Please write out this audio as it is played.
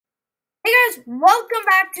Hey guys, welcome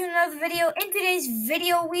back to another video. In today's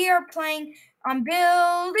video, we are playing on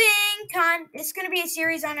Building Time. It's going to be a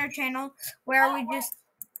series on our channel where we just...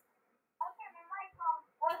 Okay, my mic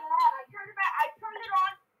wasn't on. I turned it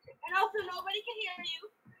on, and also nobody can hear you.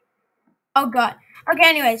 Oh god. Okay,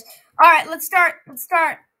 anyways. Alright, let's start. Move your...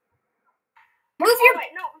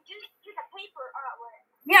 Wait, no, just a paper. Wait.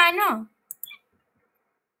 Yeah, I know.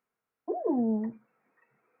 Ooh.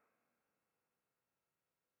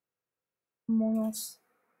 Almost.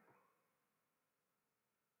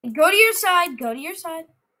 Go to your side.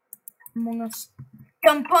 Almost.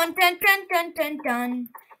 Dun dun dun dun dun dun dun.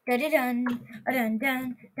 Dun dun dun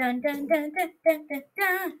dun dun dun dun dun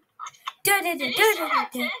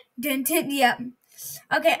dun dun. Yep.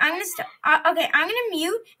 Okay, I'm gonna start. Okay, I'm gonna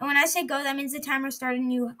mute, and when I say go, that means the timer started.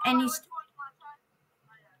 And you.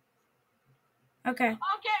 Okay. Okay, I'm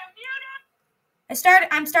muted.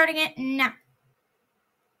 I'm starting it now.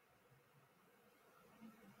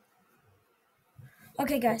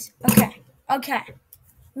 Okay, guys. Okay.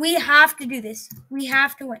 We have to do this. We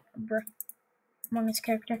have to win, bro. Among its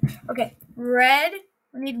character. Okay, red.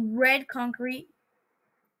 We need red concrete.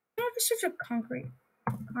 I have a search of concrete.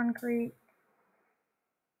 Concrete.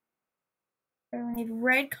 Okay, we need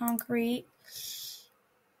red concrete.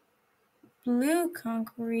 Blue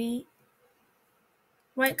concrete.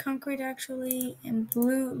 White concrete actually, and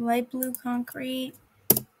blue, light blue concrete.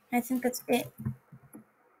 I think that's it.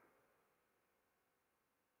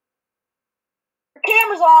 The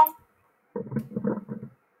camera's on.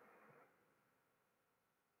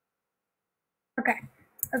 Okay.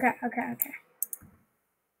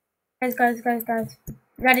 Guys.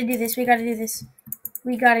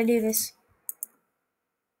 We gotta do this.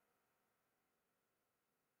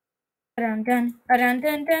 Dun dun dun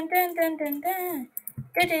dun dun dun dun dun dun.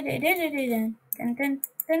 Dun dun dun dun dun dun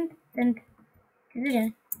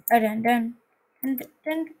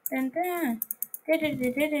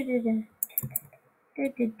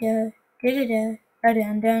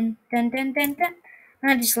dun dun dun.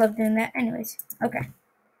 I just love doing that. Anyways, okay.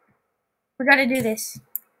 We gotta do this.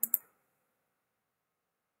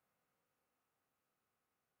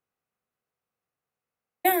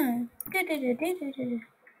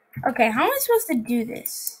 Okay, how am I supposed to do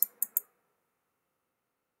this?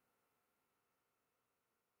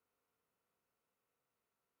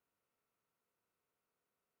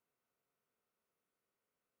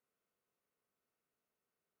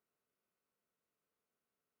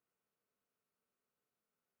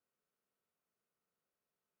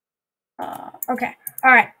 Okay.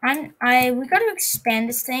 Alright. We gotta expand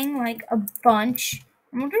this thing like a bunch.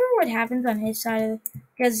 I wonder what happens on his side of it,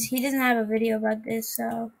 because he doesn't have a video about this,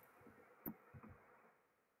 so.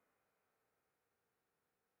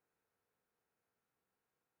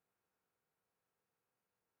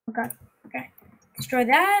 Okay. Destroy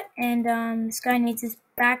that, and this guy needs his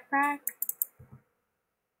backpack.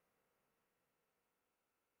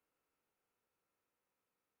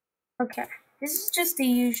 Okay. This is just the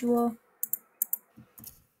usual.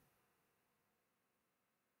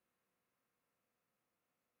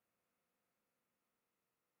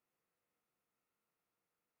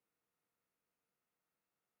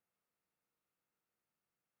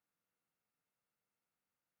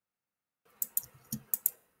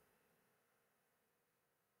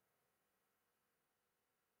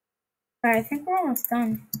 Alright, I think we're almost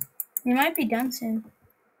done. We might be done soon.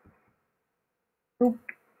 Oop.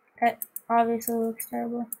 That obviously looks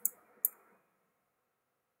terrible.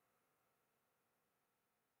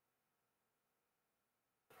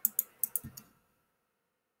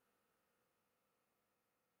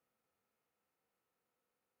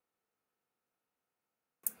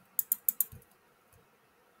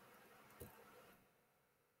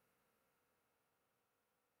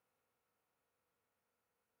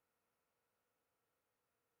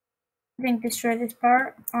 I think destroy this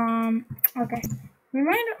part. Okay. We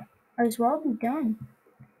might as well be done.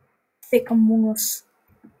 Thick Among Us.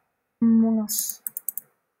 Among Us.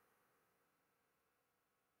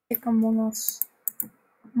 Thick Among Us.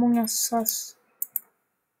 Among Us sus.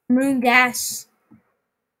 Moon gas.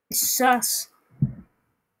 Sus.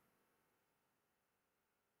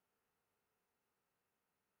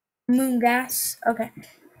 Moon gas. Okay.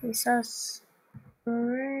 Sus.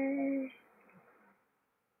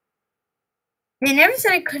 They never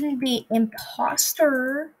said I couldn't be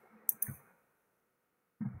imposter.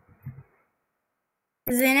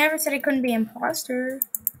 Because they never said I couldn't be imposter.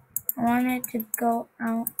 I wanted to go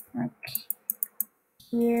out like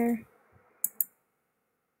here.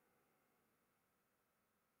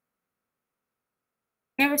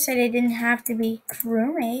 Never said I didn't have to be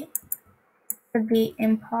crewmate. Could be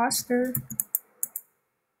imposter.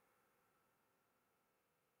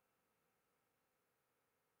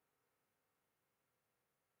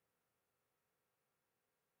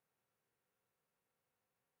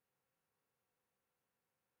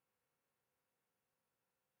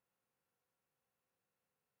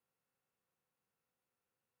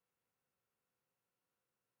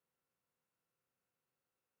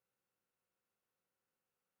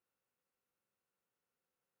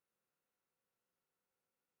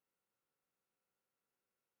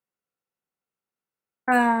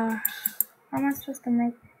 How am I supposed to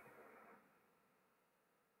make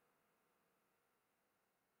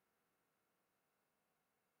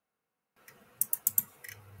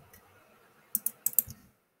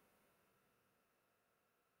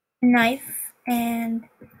a knife and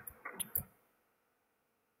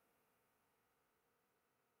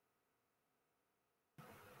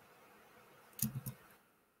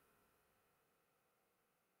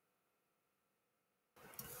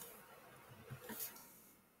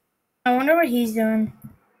I wonder what he's doing.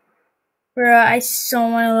 Bro, I so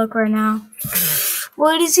want to look right now.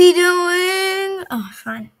 What is he doing? Oh,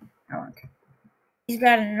 fine. I won't. He's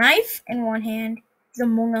got a knife in one hand. He's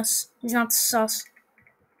among us. He's not sus.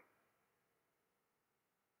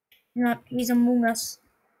 He's among us.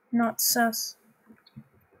 Not sus.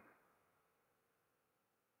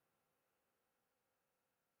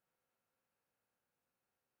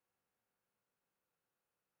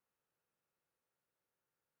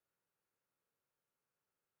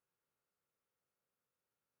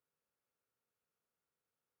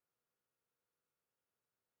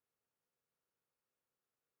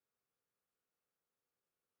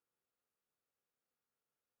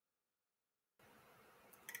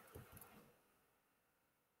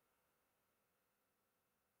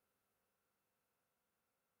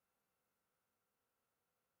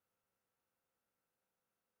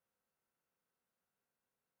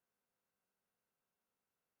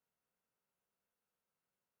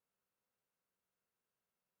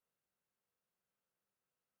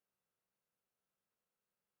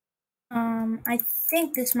 I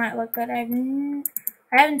think this might look good. I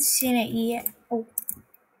haven't seen it yet. Oh,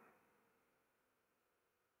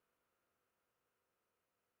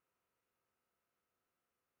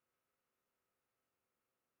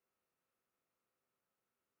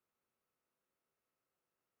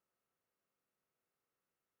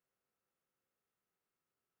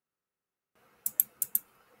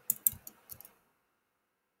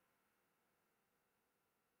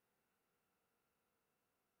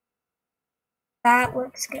 that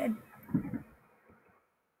looks good.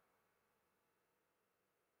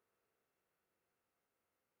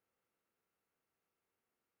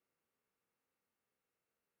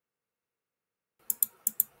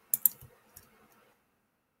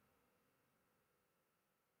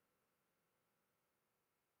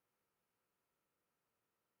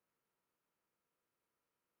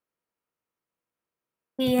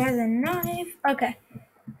 He has a knife. Okay.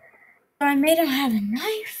 So I made him have a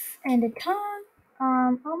knife and a tongue.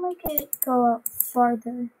 I'll make it go up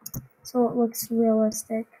farther so it looks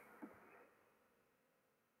realistic.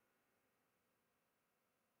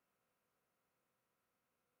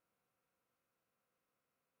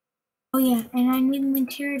 Oh yeah, and I need an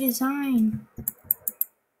interior design.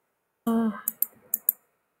 What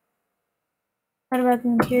about the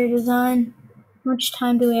interior design? How much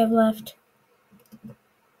time do we have left?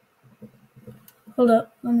 Hold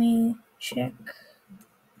up, let me check.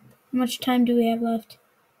 How much time do we have left?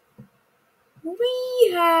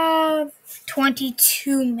 We have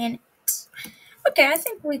 22 minutes. Okay, I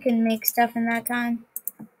think we can make stuff in that time.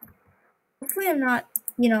 Hopefully I'm not,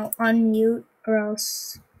 on mute, or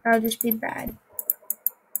else that'll just be bad.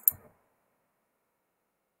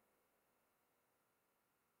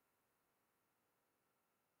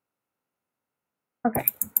 Okay,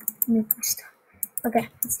 okay,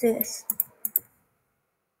 let's do this.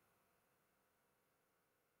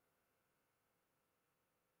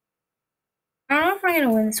 I don't know if I'm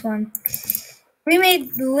gonna win this one. We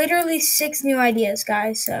made literally 6 new ideas,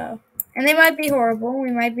 guys, so... And they might be horrible.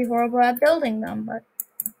 We might be horrible at building them, but...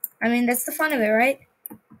 I mean, that's the fun of it, right?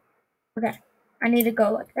 Okay. I need to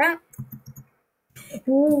go like that.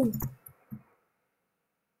 Ooh.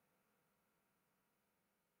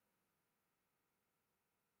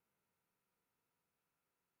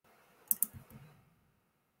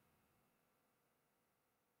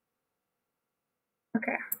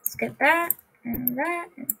 Okay, let's get that, and that,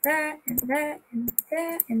 and that, and that, and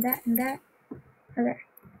that, and that, and that. Okay.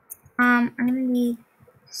 I'm gonna need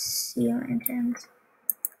sea lanterns.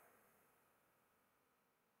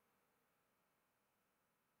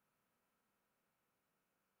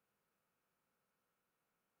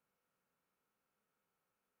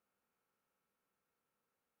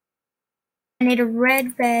 I need a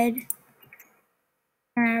red bed.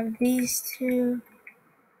 I have these two.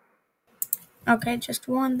 Okay, just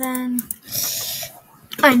one then.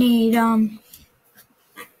 I need the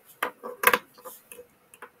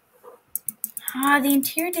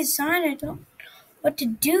interior design. I don't know what to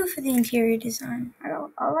do for the interior design.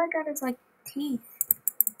 All I got is like teeth.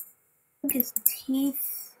 I think it's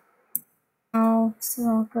teeth. Oh, this is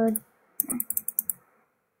all good.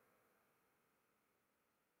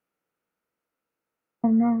 Oh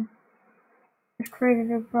no. I've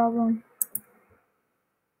created a problem.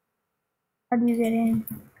 How do you get in?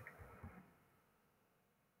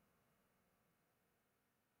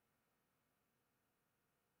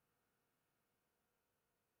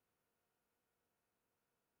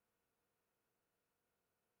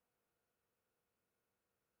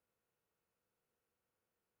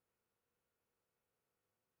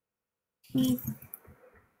 Teeth.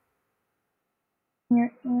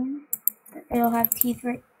 You're in. It'll have teeth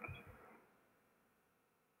right.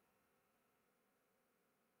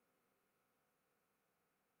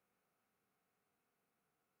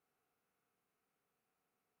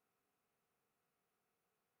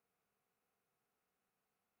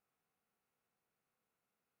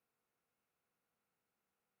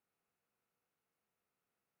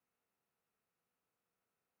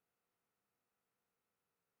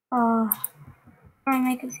 Try and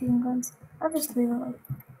make it seem good. I'll just leave it like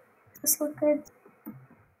this. Look good.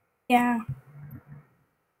 Yeah.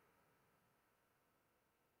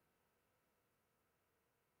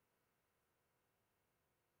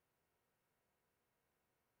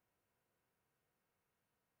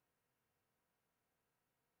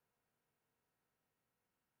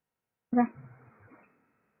 Okay.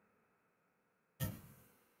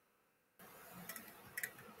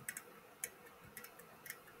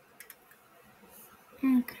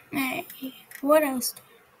 Okay. What else?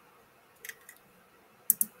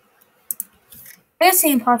 I guess the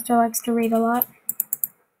imposter likes to read a lot.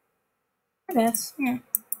 I guess. Yeah.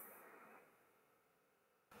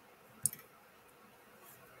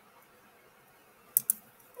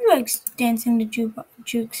 He likes dancing to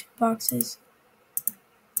jukes boxes.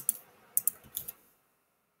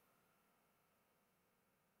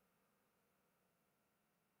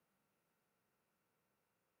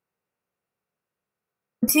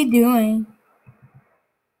 What's he doing?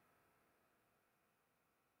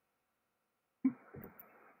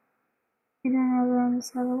 You don't have it on the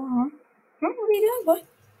side of the wall. Huh? What are you doing, boy?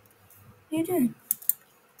 What are you doing?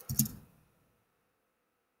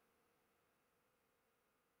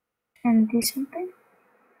 Trying to do something?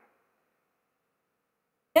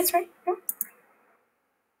 That's right. No.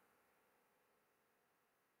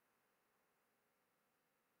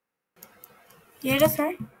 Yeah, that's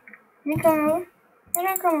right. You come over. You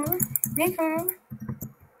don't come over. You come over.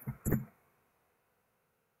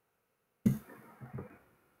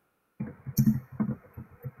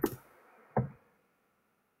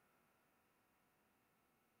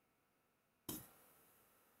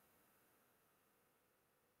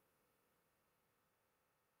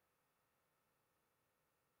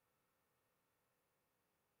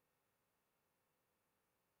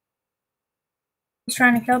 He's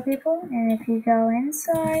trying to kill people, and if you go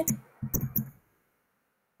inside,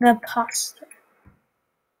 the imposter,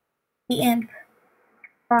 the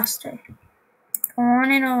imposter, the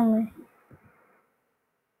one and only.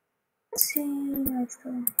 Let's see. Let's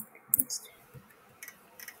go.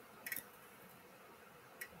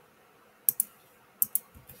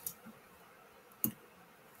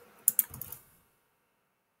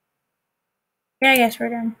 Yeah, I guess we're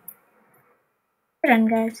done. We're done,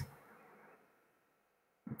 guys.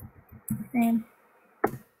 Name.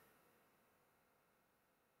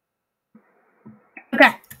 Okay.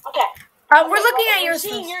 Okay. We're looking at yours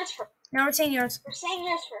seeing first. yours first. No, we're seeing yours. We're seeing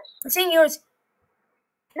yours first. We're seeing yours.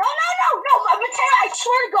 No, Mateo, I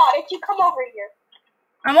swear to God, if you come over here.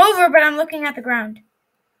 I'm over, but I'm looking at the ground.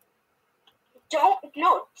 Stop, go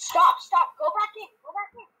back in.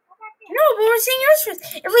 No, but we're seeing yours first.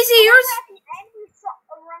 If we see yours...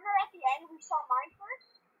 Remember at the end we saw mine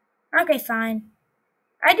first? Okay, fine.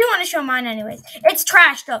 I do want to show mine anyways. It's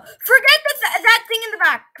trash, though. Forget that thing in the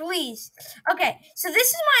back, please. Okay, so this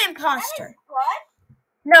is my imposter. What?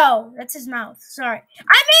 No, that's his mouth. Sorry. I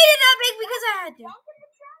made it that big because I had to. Junk in the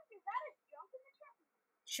trunk? Is that a junk in the trunk?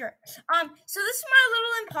 Sure. So this is my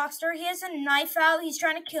little imposter. He has a knife out. He's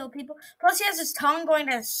trying to kill people. Plus, he has his tongue going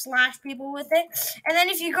to slash people with it. And then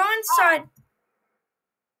if you go inside...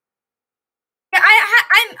 Yeah,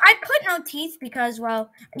 I put no teeth because, well,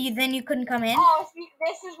 then you couldn't come in. Oh,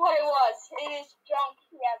 this is what it was. It is junk.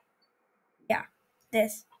 Yeah,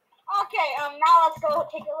 this. Oh, Okay, now let's go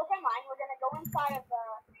take a look at mine. We're gonna go inside of the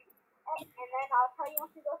thing, and then I'll tell you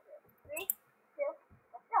once we go through. 3, 2,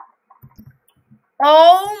 let's go.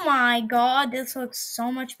 Oh my god, this looks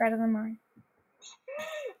so much better than mine.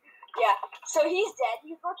 Yeah, so he's dead.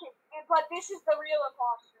 He's looking, but this is the real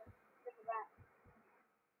imposter. This event.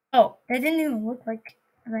 Oh, that didn't even look like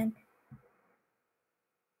a vent.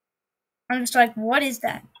 I'm just like, what is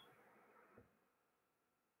that?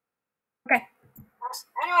 Okay.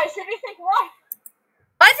 Anyways, who do you think won?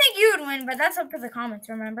 I think you would win, but that's up to the comments,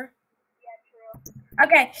 remember? Yeah, true.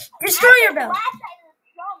 Okay, destroy your build. Last I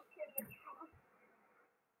jumped in the trunk.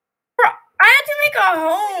 Bro, I had to make a He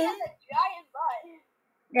home. has a giant butt.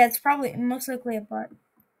 Yeah, it's probably most likely a butt.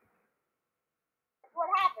 What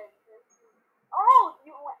happened? Oh,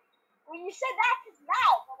 when you said that's his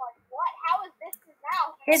mouth, I'm like, what? How is this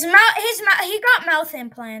his mouth? He got mouth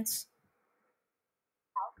implants.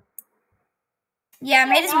 Yeah,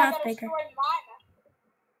 Okay, made his now I mouth gotta bigger. destroy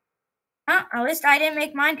mine. At least I didn't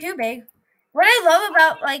make mine too big. What I love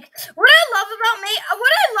about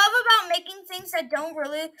making things that don't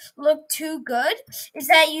really look too good is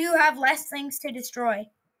that you have less things to destroy.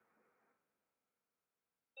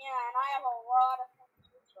 Yeah, and I have a lot of things to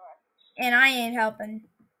destroy. And I ain't helping.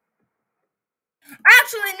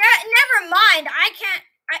 Actually, never mind. I can't.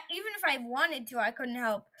 Even if I wanted to, I couldn't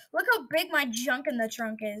help. Look how big my junk in the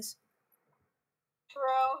trunk is.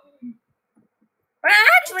 True. But I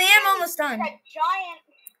actually am almost done. Like a giant.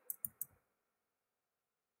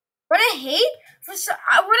 What I hate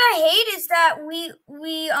is that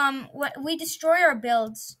we destroy our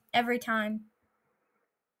builds every time.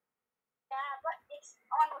 Yeah, but it's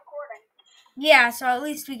on recording. Yeah, so at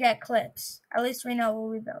least we get clips. At least we know what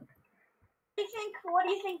we build. What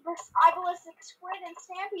do you think this Ibalistic Squid and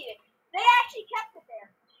Stampede? They actually kept it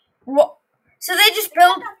there. What? So they just They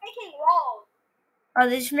build. kept on making walls. Oh,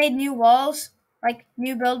 they just made new walls, like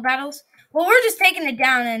new build battles. Well, we're just taking it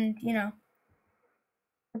down and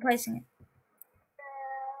replacing it.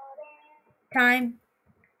 Time.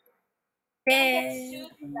 Get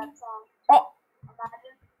sued for that song. Oh.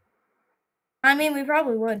 Imagine. I mean, we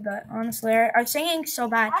probably would, but honestly, our singing's so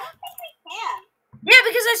bad. I don't think we can. Yeah,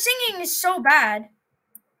 because our singing is so bad.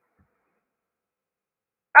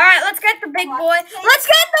 All right, let's get the big boy. Let's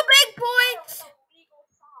get the big boy.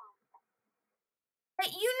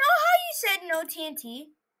 Hey, you know how you said no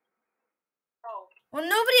TNT? No. Well,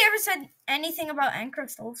 nobody ever said anything about end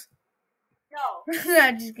crystals. No.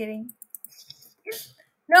 I'm just kidding.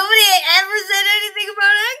 Nobody ever said anything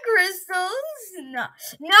about end crystals.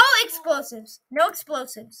 No explosives. No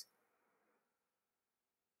explosives.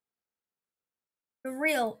 The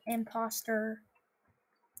real imposter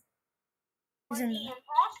is in The there.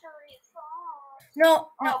 imposter is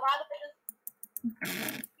No. Oh, wow,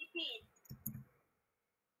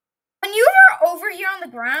 When you were over here on the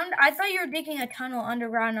ground, I thought you were digging a tunnel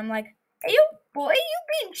underground. I'm like, hey, you boy, you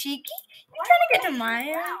being cheeky? You trying to get to my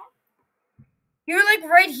area? You were like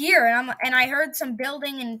right here, and I heard some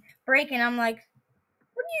building and breaking. I'm like,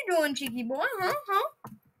 what are you doing, cheeky boy? Huh?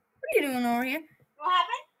 What are you doing over here? What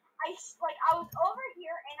happened? I was over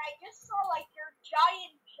here and I just saw like your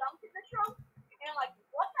giant junk in the trunk, and I'm like,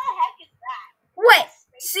 what the heck is that? Wait,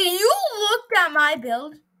 so you looked at my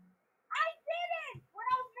build? I didn't when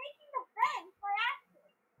I was making the vent by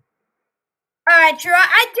accident. Alright, true.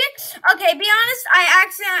 I did. Okay, be honest.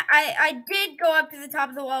 I did go up to the top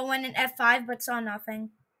of the wall, went in F5, but saw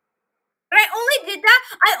nothing. But I only did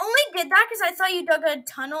that because I thought you dug a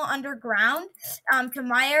tunnel underground, to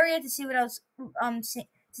my area to see what I was,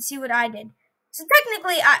 to see what I did. So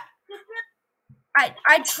technically, I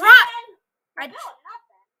tried. Like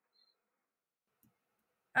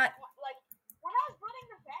when I was building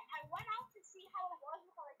the vent, I went out to see how it was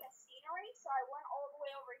with like a scenery, so I went all the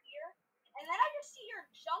way over here, and then I just see your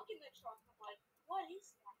junk in the trunk. I'm like, what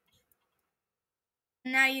is that?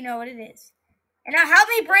 Now you know what it is. And now help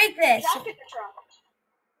me break this. Junk in the trunk.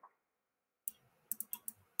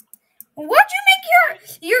 What'd you make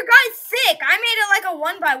your guy thick? I made it like a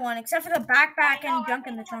 1x1, except for the backpack and junk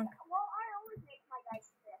in the trunk. Well, I always make my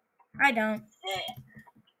guys thick. I don't.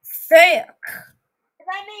 Thick. If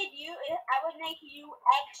I made you, I would make you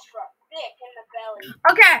extra thick in the belly.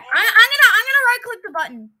 Okay, I'm gonna right click the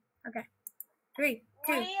button. Okay, 3,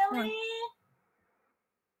 2, really? 1.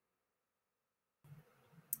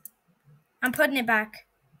 I'm putting it back.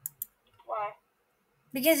 Why?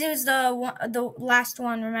 Because it was the last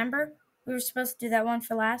one. Remember, we were supposed to do that one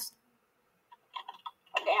for last.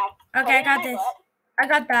 Okay, I got this. I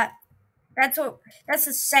got that. That's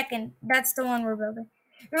the second. That's the one we're building.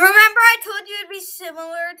 Remember, I told you it'd be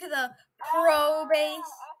similar to the pro base.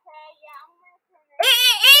 Okay, yeah.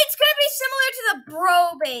 It's gonna be similar to the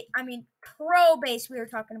pro base we were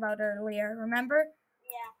talking about earlier. Remember?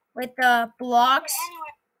 Yeah. With the blocks.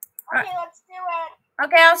 Okay, anyway. Okay, let's do it.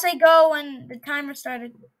 Okay, I'll say go when the timer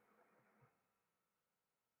started.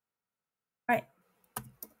 Alright.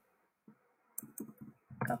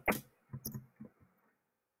 Go.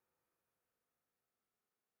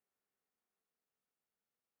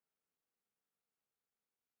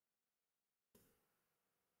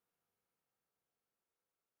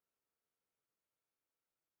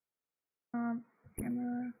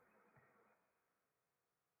 Camera.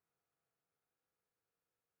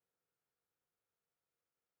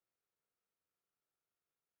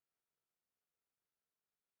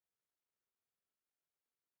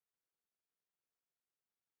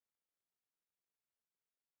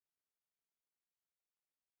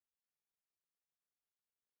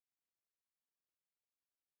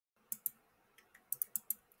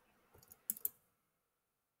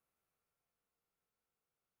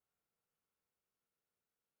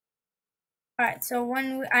 Alright, so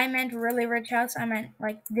when I meant really rich house, I meant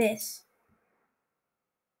like this.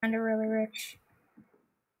 Kind of really rich.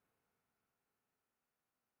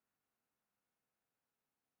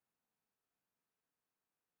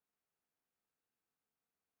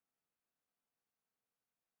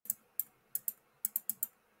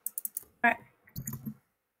 Alright.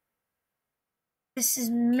 This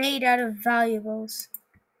is made out of valuables.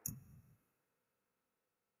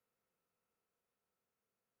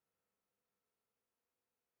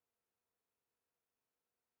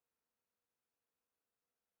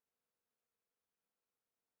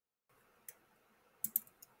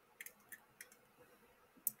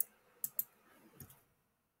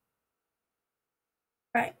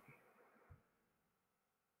 Right.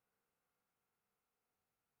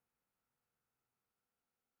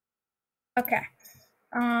 Okay.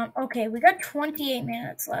 Okay, we got 28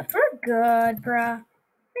 minutes left. We're good, bruh. I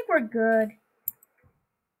think we're good.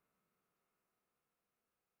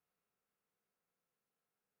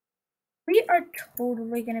 We are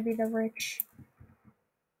totally gonna be the rich.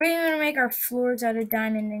 We're gonna make our floors out of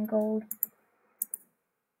diamond and gold.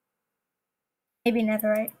 Maybe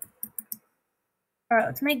netherite. Alright,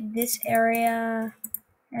 let's make this area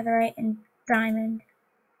netherite and diamond.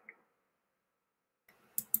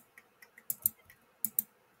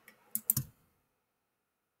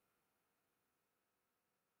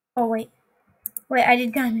 Oh, wait. Wait, I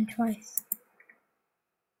did diamond twice.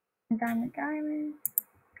 Diamond, netherite,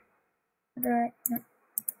 no.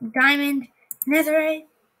 Diamond, netherite.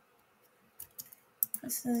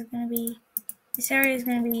 This area is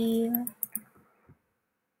gonna be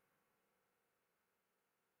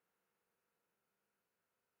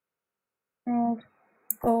emerald,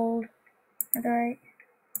 gold, netherite,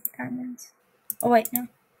 diamonds. Oh wait, no.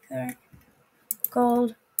 Netherite,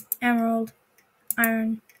 gold, emerald,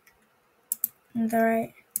 iron,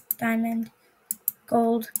 netherite, diamond,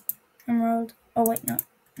 gold, emerald. Oh wait, no.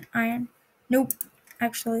 Iron. Nope.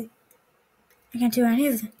 Actually, I can't do any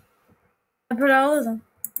of them. I put all of them.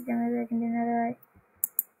 Okay, maybe I can do netherite.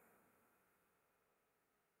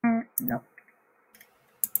 Nope.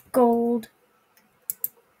 Gold,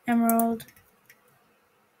 emerald,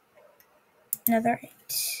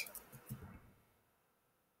 netherite.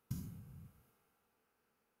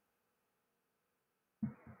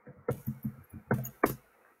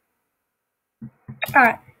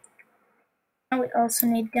 Alright. Now we also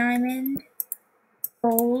need diamond,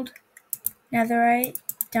 gold, netherite,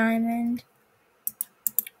 diamond,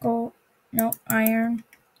 gold, no, iron,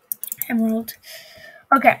 emerald.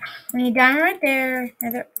 Okay, we need diamond right there,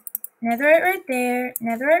 netherite right there,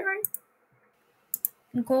 netherite right,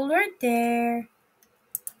 gold right there,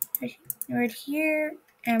 right here,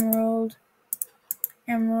 emerald,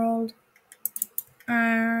 emerald,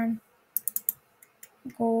 iron,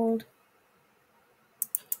 gold,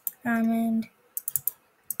 diamond,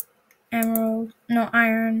 emerald, no,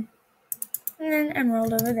 iron, and then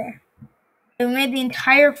emerald over there. We made the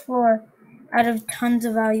entire floor out of tons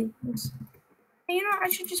of valuables. And you know, I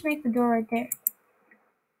should just make the door right there.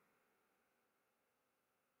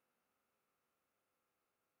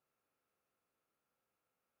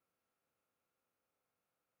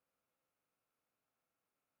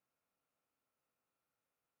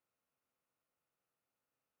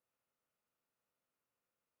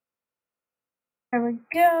 There we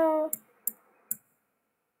go.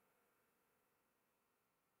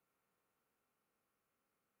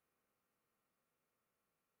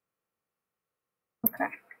 Okay.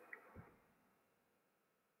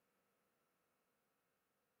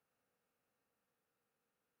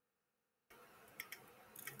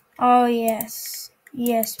 Oh, yes.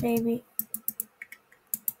 Yes, baby.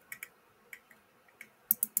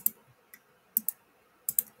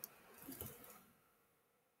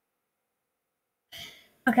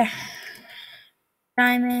 Okay.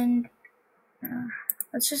 Diamond.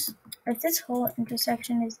 Let's just, if this whole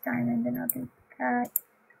intersection is diamond, then I'll do that.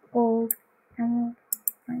 Gold. Emerald.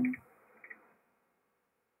 Diamond.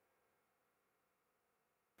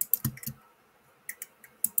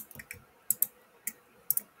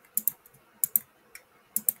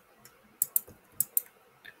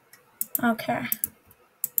 Okay.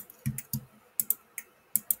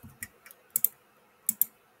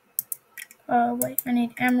 Wait, I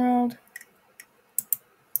need emerald.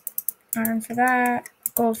 Iron for that.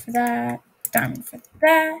 Gold for that. Diamond for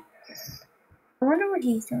that. I wonder what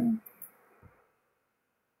he's doing.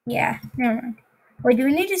 Yeah, never mind. Wait, do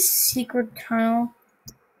we need a secret tunnel?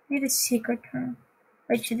 We need a secret tunnel.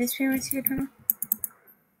 Wait, should this be my secret tunnel?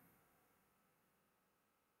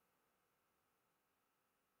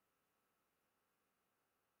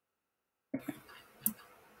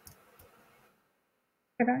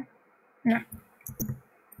 Should I? No.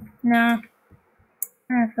 No. I'm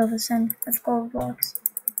gonna fill this in with gold blocks.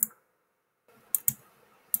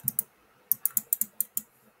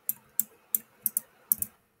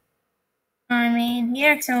 I mean, he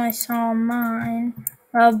accidentally saw mine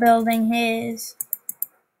while building his.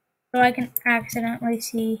 So I can accidentally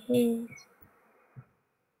see his.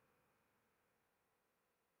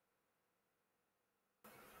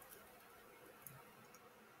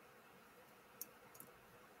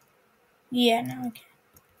 Yeah, no, okay.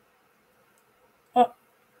 Oh,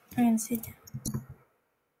 I can see that.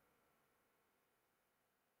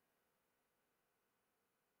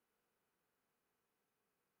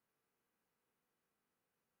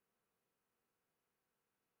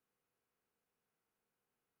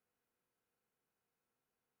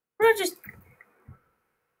 We'll just.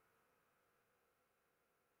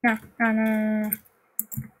 No, no, no, no, no.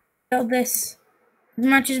 Build this as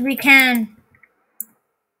much as we can.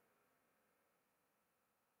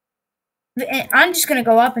 I'm just gonna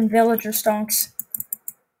go up in villager stonks.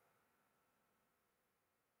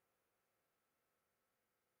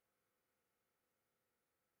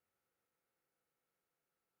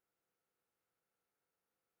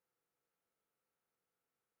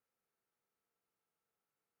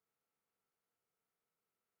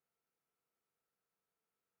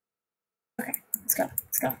 Okay, let's go,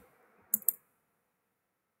 let's go.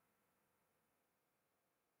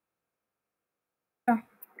 Go.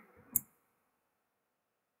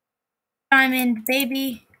 Diamond,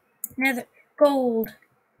 baby. Nether, gold,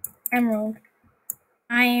 emerald,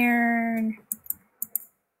 iron.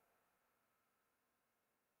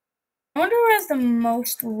 I wonder who has the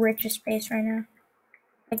most richest base right now.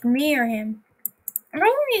 Like me or him. I'm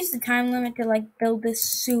probably gonna use the time limit to like build this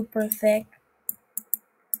super thick.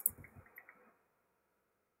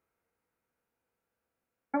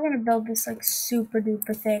 I'm gonna build this like super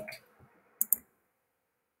duper thick.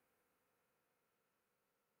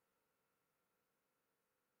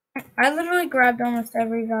 I literally grabbed almost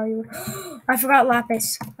every value. I forgot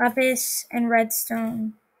lapis. Lapis and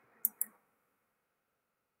redstone.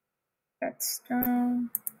 Redstone.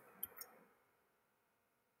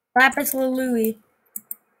 Lapis lazuli.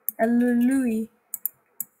 Lazuli.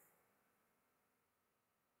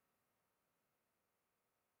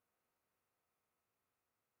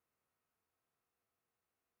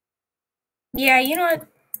 Yeah, you know what?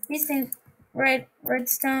 These things,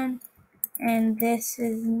 redstone, and this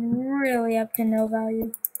is really up to no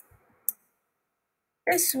value.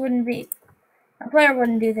 This wouldn't be, a player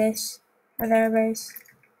wouldn't do this for their base.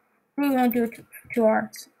 We won't do it to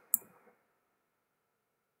ours.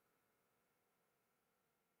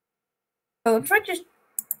 So if I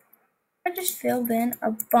just filled in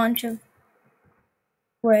a bunch of,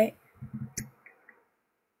 wait.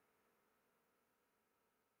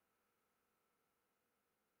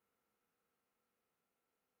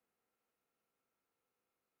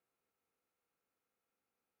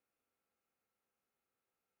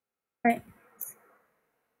 Right.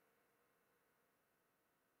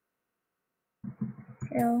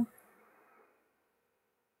 Fill.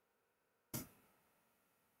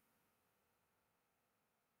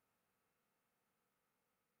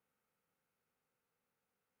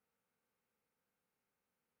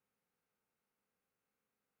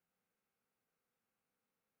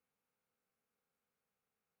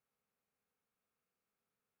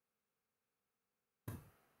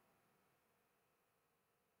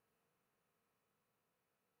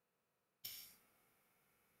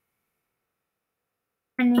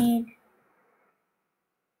 I need,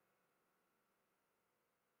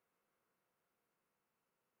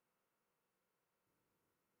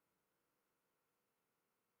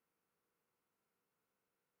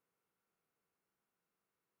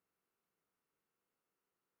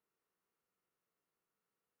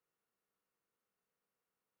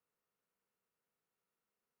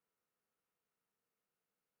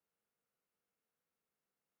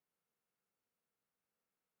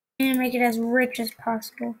 And make it as rich as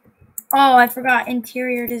possible. Oh, I forgot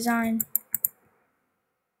interior design.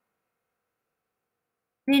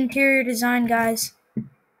 The interior design, guys. I've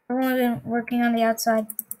only been working on the outside.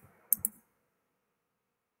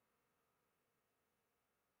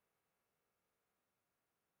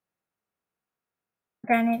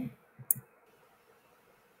 Okay, I need.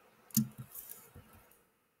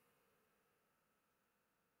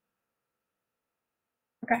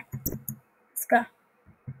 Okay, let's go.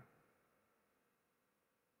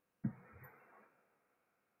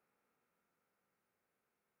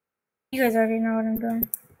 You guys already know what I'm doing.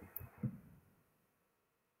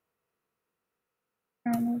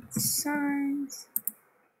 I need signs.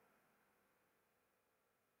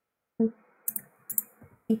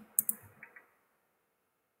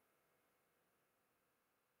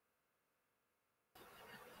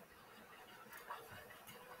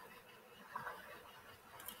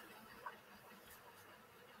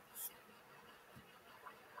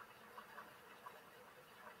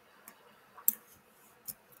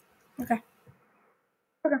 Okay.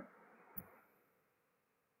 Okay.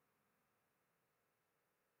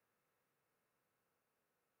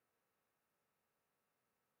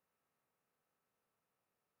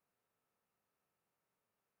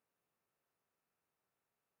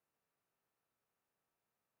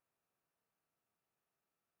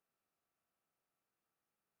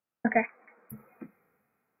 Okay.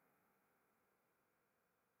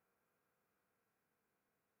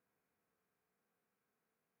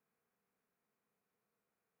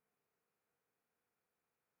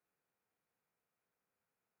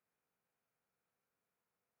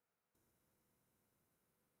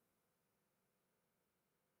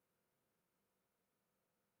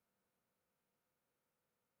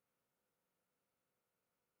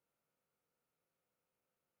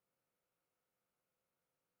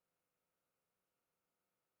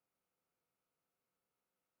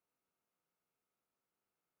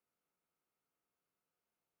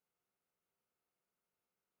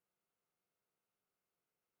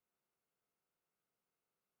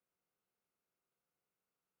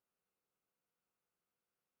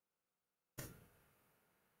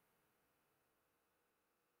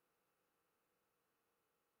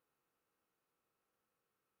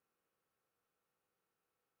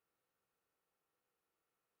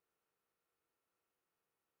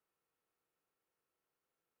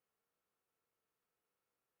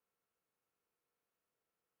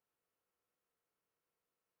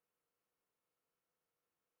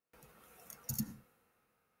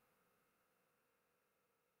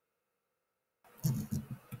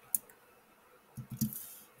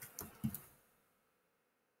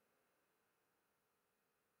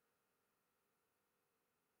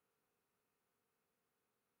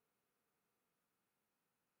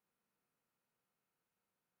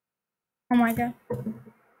 Oh my god.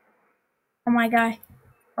 Oh my god.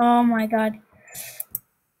 Oh my god.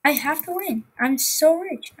 I have to win. I'm so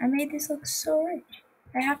rich. I made this look so rich.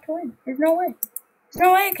 I have to win. There's no way. There's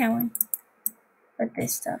no way I can win with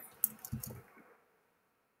this stuff.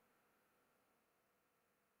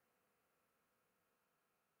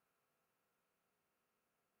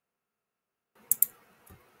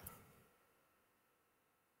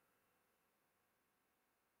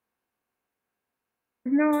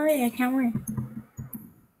 There's no way I can't win.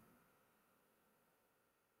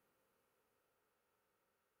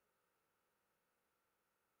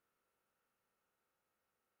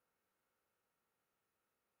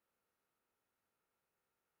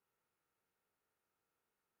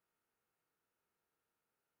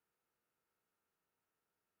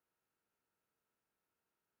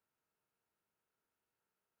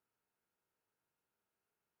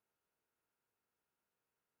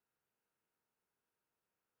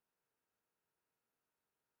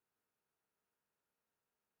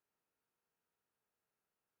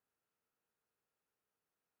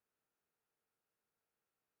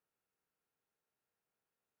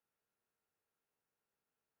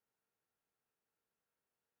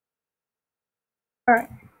 Alright.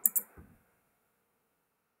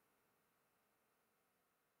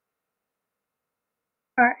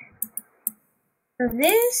 Alright. So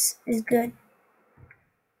this is good.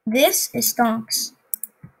 This is stonks.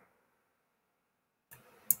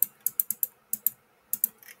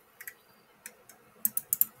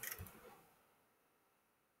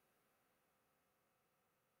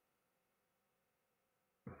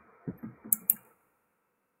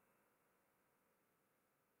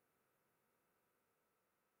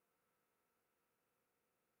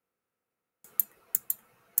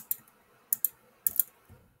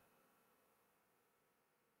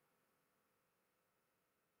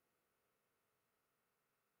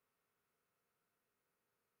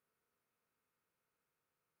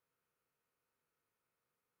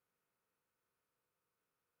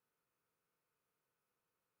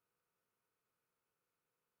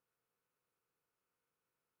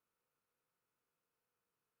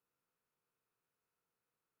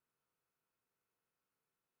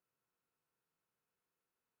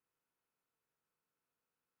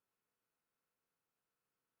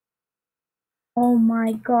 Oh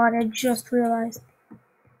my god, I just realized.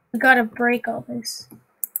 We gotta break all this.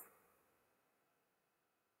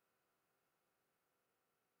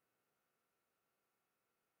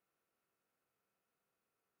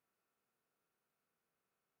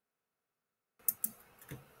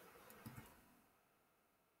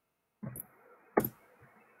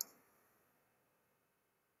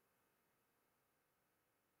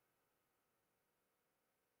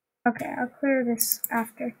 Okay, I'll clear this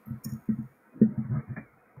after.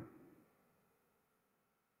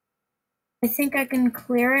 I think I can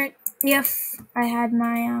clear it if I had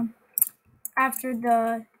my, after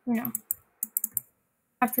the,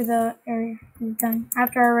 after the area is done.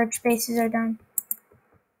 After our red spaces are done.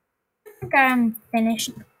 I think I'm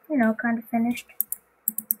finished. Kind of finished.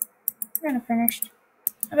 Kind of finished.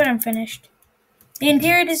 I bet I'm finished. The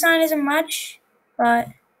interior design isn't much, but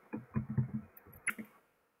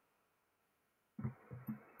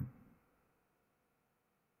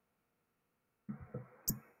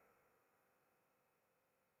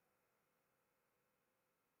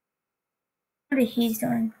what he's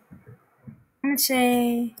doing. I'm gonna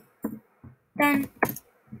say done.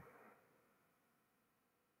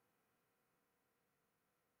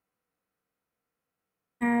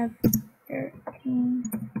 Have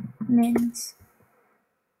 13 mins.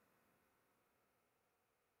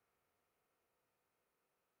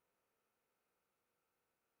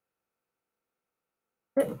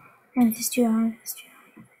 And it's too hard. It's too hard.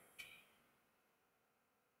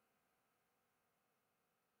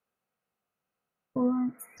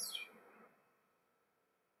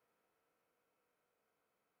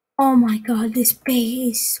 Oh my god, this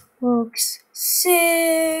base looks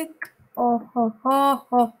sick. Oh ho ho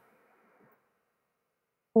ho.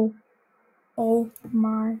 Oh, oh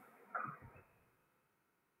my.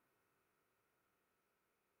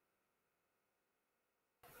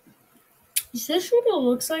 Is this what it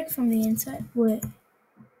looks like from the inside? Wait.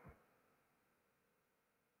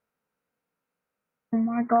 Oh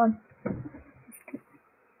my god.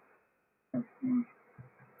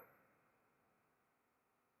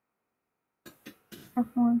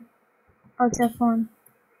 F1. Oh, it's F1.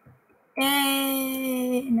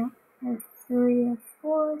 No. F3,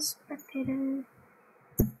 F4, spectator.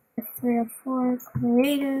 F3, F4,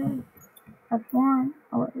 creative. F1.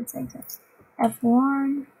 Oh, wait, it's exits.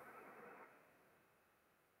 F1.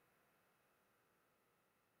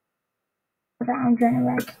 Okay, I'm trying to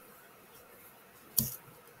wreck.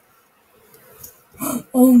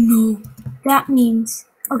 Oh no. That means.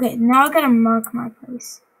 Okay, now I gotta mark my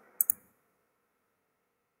place.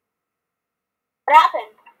 What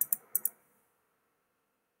happened?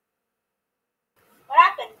 What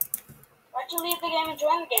happened? Why'd you leave the game and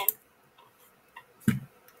join the game?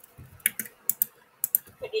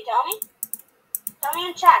 Could you tell me? Tell me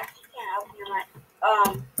in chat if you can. Open your mic.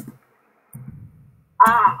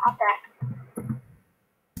 Okay.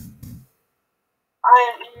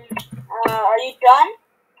 Are you done?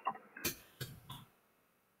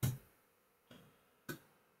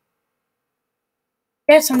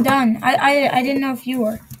 Yes, I'm done. I didn't know if you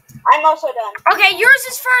were. I'm also done. Okay, yours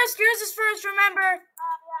is first. Yours is first. Remember.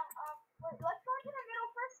 Let's go to the middle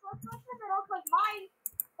first. Let's go to the middle because mine,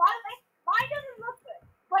 by the way, mine doesn't look good,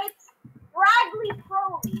 but it's Bradley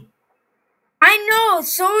Crowley. I know.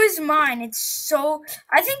 So is mine. It's so.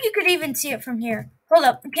 I think you could even see it from here. Hold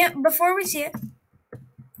up. Before we see it.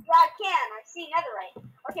 Yeah, I can. I see netherite.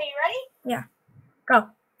 Okay, you ready? Yeah. Go.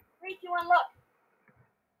 3, 2, 1, look.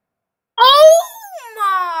 Oh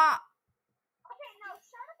my. Okay, now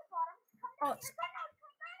start at the bottom. Come Oh. down here. Come down.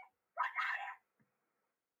 Come down. Come down here.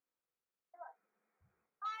 Look.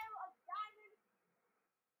 Pile of diamond.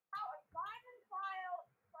 Diamond pile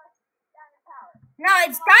plus diamond power. No,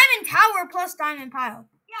 it's diamond tower plus diamond pile.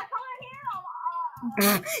 Yeah, come in here. You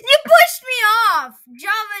pushed me off.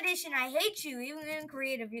 Java Edition, I hate you. Even in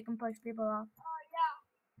creative, you can push people off. Yeah.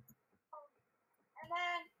 And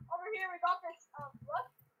then over here we got this. Look.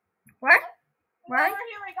 Where? Look. Where? Over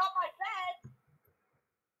here we got my bed.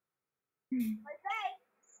 My bed.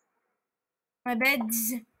 My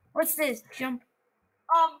beds. What's this? Jump.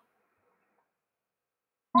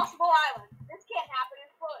 Possible island. This can't happen.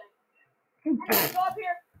 It's floating. And then we go up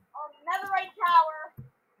here. Netherite tower.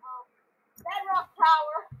 Bedrock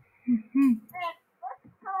tower. And let's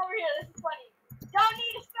come over here. This is funny. Don't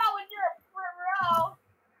need a spell when you're a pro.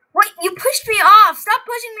 Wait, you pushed me off. Stop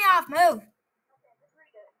pushing me off. Move. Okay, just read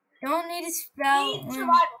it. Don't need a spell. Need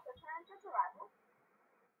survival. So turn to survival.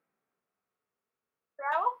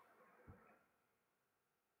 Survival?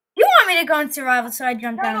 You want me to go in survival, so I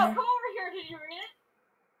jump down No, there. come over here. Did you read it?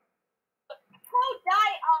 Pro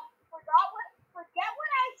die. Forget what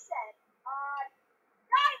I said.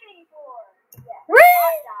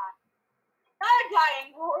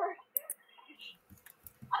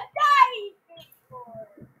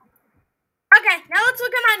 let's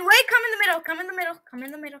look at mine. Wait, come in the middle. Come in the middle. Come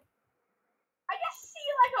in the middle. I just see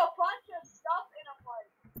like a bunch of stuff and I'm like,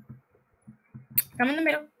 Come in the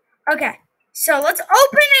middle. Okay. So let's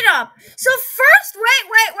open it up. So first,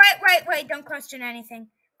 wait. Don't question anything.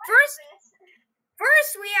 First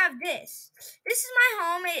we have this. This is my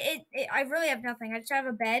home. I really have nothing. I just have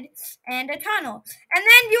a bed and a tunnel. And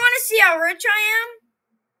then you want to see how rich I am?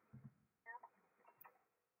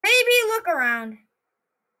 Maybe look around.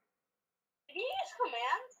 did you use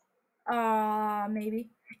commands? Maybe.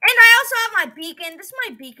 And I also have my beacon. This is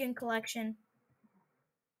my beacon collection.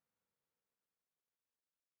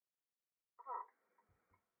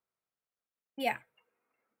 Yeah.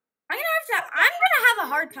 I'm gonna have a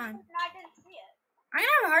hard time. And I didn't see it. I'm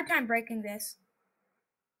gonna have a hard time breaking this.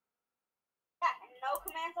 Yeah, and no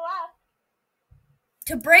commands allowed.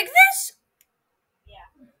 To break this? Yeah.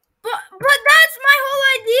 But that's my whole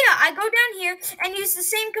idea. I go down here and use the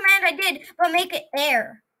same command I did, but make it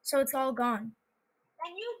air, so it's all gone.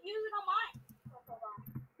 And you don't mind.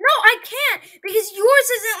 No, I can't, because yours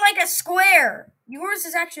isn't like a square. Yours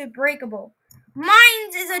is actually breakable.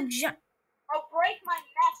 Mine is a I'll break my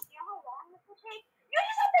mess. You know how long this will take? You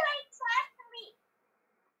just have to wait for me.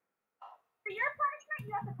 For your punishment,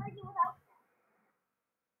 you have to break it without me.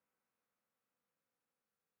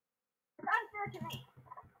 It's unfair to me.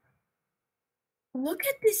 Look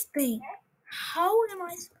at this thing. Okay? How am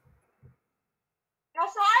I? No,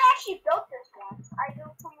 so I actually built this once. I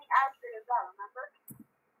built something after as well, remember?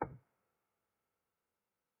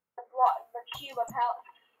 The cube of hell.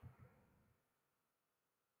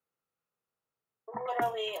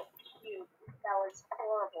 Literally a cube that was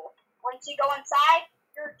horrible. Once you go inside,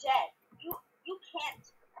 you're dead. You can't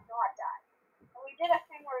not die. And we did a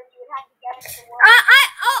thing where you would have to get into the world.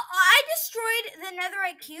 I destroyed the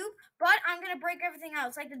netherite cube, but I'm gonna break everything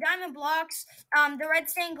else, like the diamond blocks, the red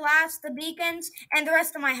stained glass, the beacons, and the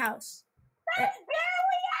rest of my house. That is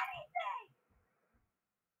barely anything.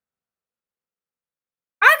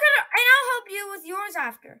 And I'll help you with yours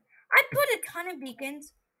after. I put a ton of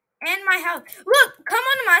beacons and my house. Look, come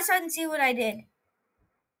onto my side and see what I did.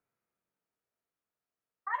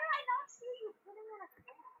 How did I not see you putting in a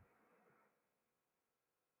command?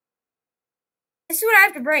 This is what I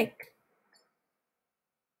have to break.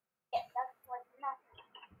 Yeah, that's like nothing.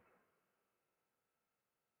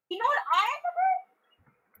 You know what I have to break?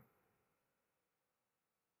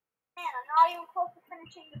 Man, I'm not even close to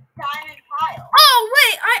finishing the diamond pile. Oh,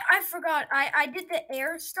 wait, I forgot. I did the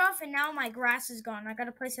air stuff, and now my grass is gone. I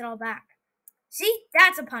gotta place it all back. See?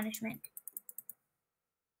 That's a punishment.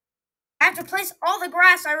 I have to place all the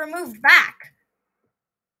grass I removed back.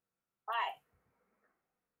 Why?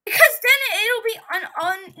 Because then it'll be an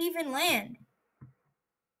uneven land.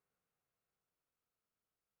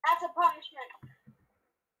 That's a punishment.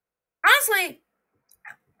 Honestly,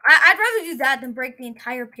 I'd rather do that than break the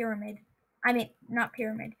entire pyramid. I mean, not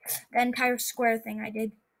pyramid. The entire square thing I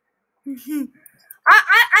did. At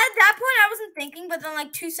that point, I wasn't thinking, but then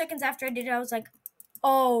like 2 seconds after I did it, I was like,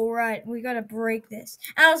 oh, right, we gotta break this.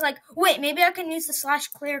 And I was like, wait, maybe I can use the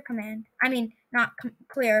 /clear command. I mean, not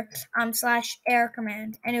clear, /air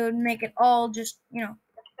command. And it would make it all just, The filling air.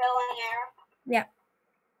 Yeah.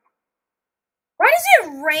 Why does it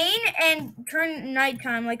rain and turn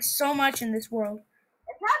nighttime like so much in this world?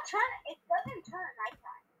 It doesn't turn nighttime.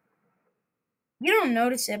 You don't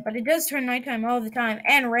notice it, but it does turn nighttime all the time,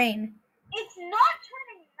 and rain. It's not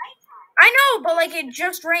turning nighttime. I know, but like it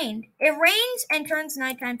just rained. It rains and turns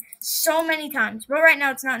nighttime so many times, but right now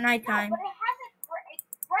it's not nighttime. No, but it hasn't.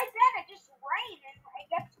 Right then, it just rained and it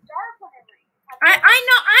gets dark when it rains.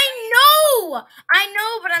 I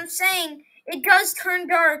know, but I'm saying it does turn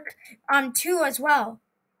dark too as well.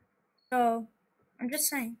 So I'm just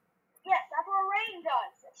saying. Yes, that's what rain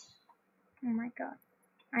does. Oh my god.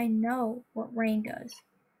 I know what rain does.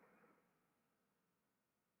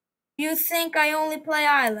 You think I only play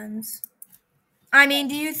islands? I mean,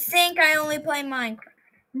 do you think I only play Minecraft?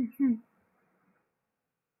 Yes,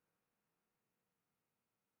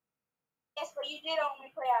 but you did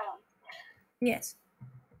only play islands. Yes.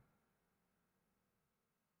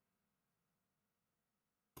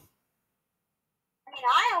 I mean,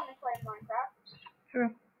 I only play Minecraft.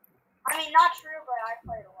 True. I mean, not true, but I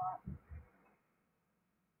played a lot.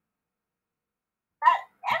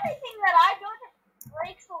 Everything that I do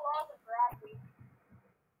breaks the laws of gravity.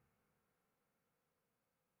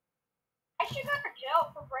 I should go to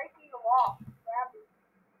jail for breaking the law of gravity.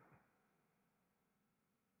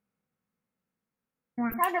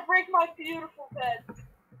 Time to break my beautiful bed.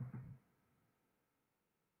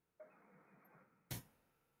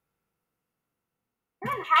 You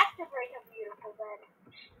don't have to break a beautiful bed.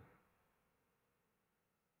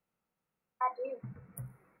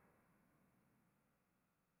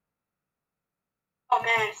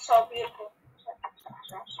 man, it's so beautiful.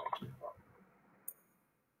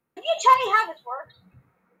 Can you tell me how this works?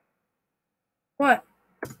 What?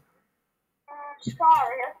 Just come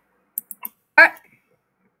over here. Alright.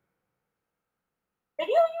 Did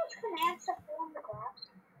you use commands to fill in the glass?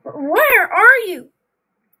 Where are you?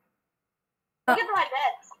 Look at my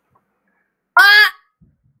bed.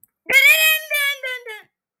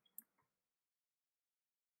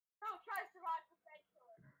 No, try to survive the bed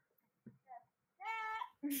killer.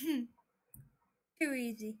 Too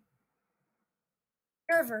easy.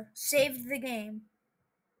 Server saved the game.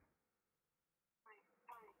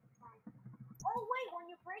 Oh wait, when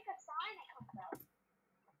you break a sign, it comes out.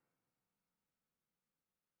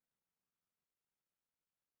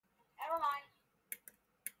 Never mind.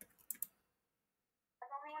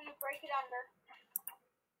 That's only when you break it under.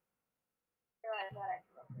 I thought I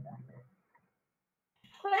broke it under.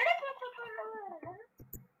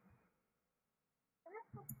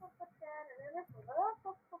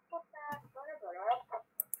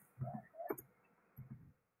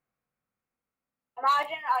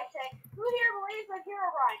 Imagine I say, who here believes the hero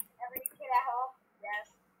rhyme? Every kid at home? Yes.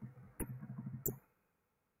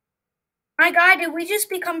 My guy, did we just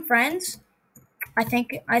become friends? I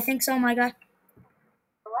think so, my guy.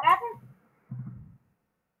 What happened?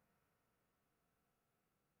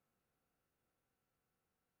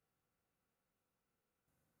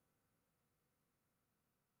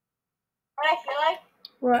 What I feel like?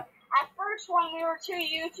 What? At first, when we were two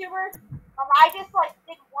YouTubers, I just like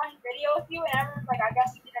did one video with you, and everyone's like, I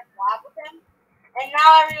guess you did a collab with him. And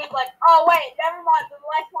now everyone's like, oh wait, never mind, the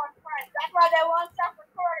lifelong friends. That's why they won't stop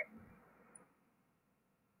recording.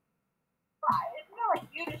 It's not like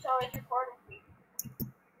you just always record with me.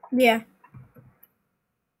 Yeah.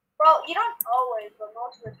 Well, you don't always, but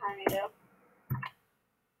most of the time you do.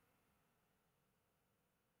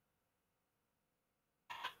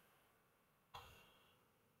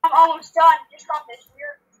 I'm almost done. Just got this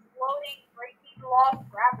weird floating, breaking law of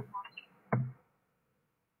gravity monster.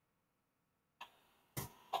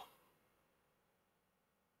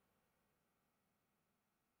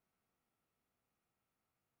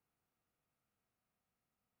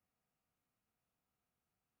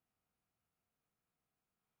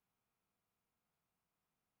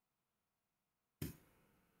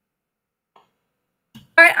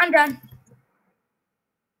 Alright, I'm done.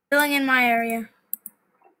 Filling in my area.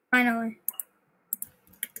 Finally.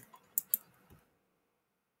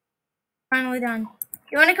 Finally done.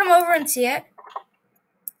 You want to come over and see it?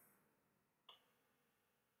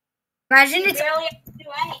 Imagine You barely have to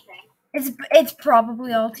do anything. it's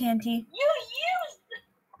probably all TNT. You used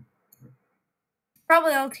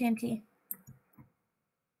Probably all TNT.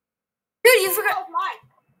 Dude, you forgot. That was mine.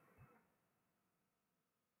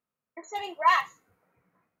 You're setting grass.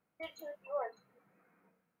 Did it to yours.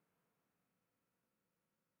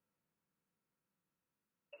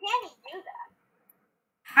 You can't just do that.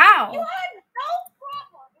 How? You had no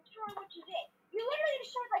problem destroying what you did. You literally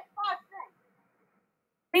destroyed like 5 things.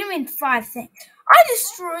 What do you mean 5 things? I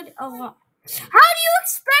destroyed a lot. How do you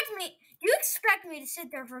expect me? Do you expect me to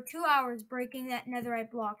sit there for 2 hours breaking that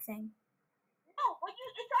netherite block thing? No, but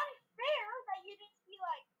it's unfair that you didn't be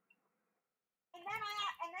like, and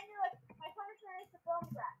then you're like, my punishment is to burn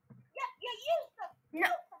the grass. Yeah, you used them. No,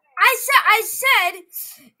 I said,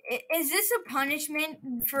 is this a punishment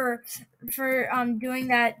for doing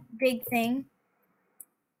that big thing?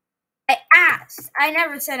 I asked. I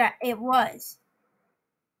never said it was.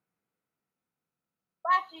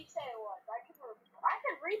 Last you said it was. I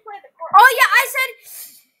could replay the course. Oh yeah, I said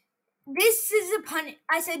this is a punishment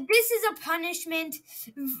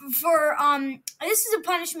for this is a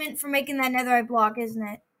punishment for making that netherite block, isn't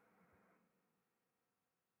it?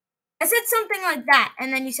 I said something like that,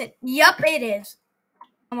 and then you said, "Yup, it is."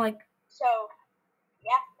 I'm like, so,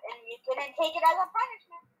 yeah, and you didn't take it as a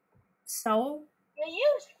punishment. So? You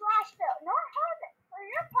used flash fill. Nor has it. For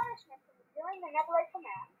your punishment for doing the netherite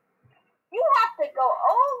command, you have to go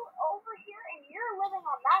all over here, and you're living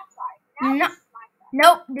on that side. Now No. this is my side.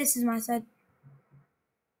 Nope, this is my side.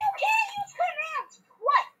 You can't use commands.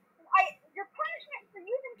 What? Your punishment for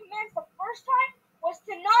using commands the first time was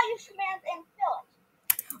to not use commands and fill it.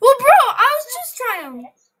 Well, bro, I was just trying to.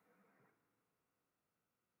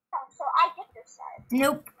 Oh, so I get this side.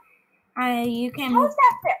 Nope. You can't. How is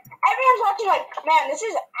that fair? Everyone's watching like, man, this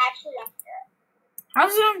is actually unfair.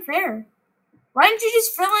 How's it unfair? Why didn't you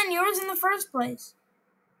just fill in yours in the first place?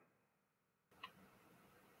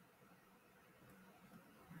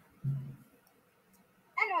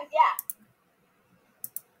 Anyways, yeah.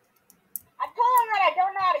 I told him that I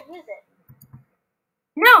don't know how to use it.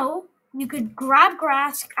 No, you could grab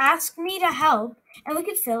grass, ask me to help, and we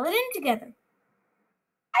could fill it in together.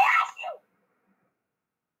 I asked you.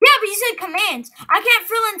 Yeah, but you said commands. I can't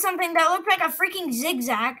fill in something that looked like a freaking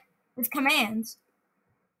zigzag with commands.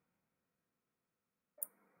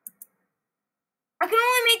 I can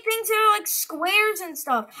only make things that are like squares and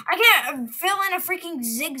stuff. I can't fill in a freaking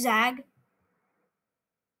zigzag.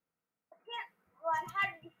 How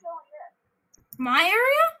did you fill in this? My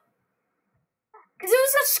area? Because it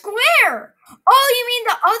was a square. Oh, you mean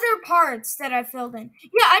the other parts that I filled in?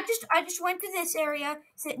 Yeah, I just went to this area,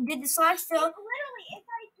 did the slash fill. Literally, if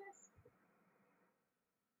I just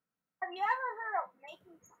have you ever heard of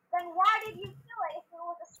making? Then why did you fill it if it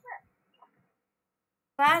was a script?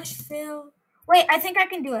 Slash fill. Wait, I think I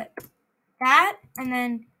can do it. That, and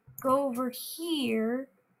then go over here,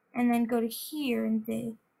 and then go to here and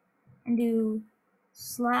do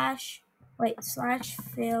slash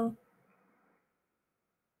fill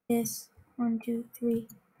this 1, 2, 3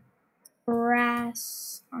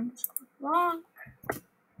 grass underscore block.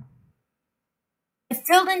 I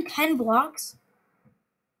filled in 10 blocks.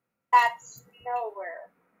 That's nowhere.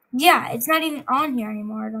 Yeah, it's not even on here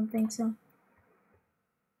anymore. I don't think so.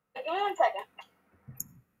 Give me 1 second.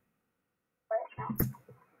 Right now.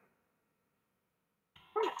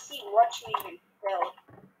 Let's see what you even filled.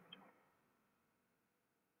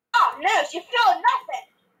 Oh no, you filled nothing.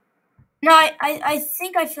 No, I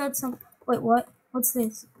think I filled some. Wait, what? What's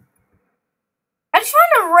this? I just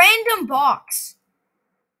found a random box.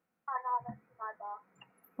 Oh no, that's my box.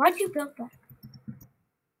 Why'd you build that?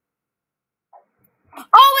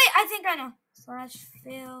 Oh wait, I think I know. Slash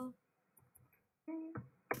fill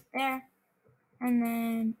there, and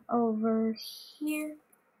then over here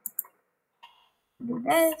do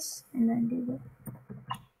this, and then do this.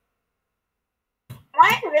 Am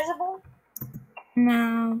I invisible?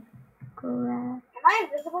 Now grab. Am I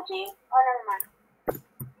invisible to you? Oh, never mind.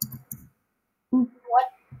 What?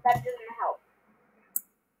 That doesn't help.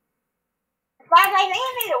 In fact, I think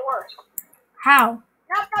I made it worse. How?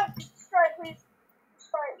 No, just destroy it, please.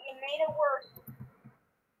 Destroy it. You made it worse.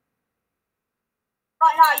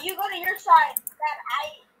 Oh no, you go to your side.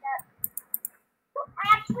 You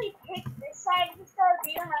actually picked this side of the star. Do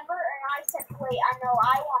you remember? And I said, wait, I know,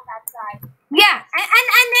 I want that side. Yeah,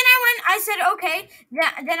 and then I said, okay,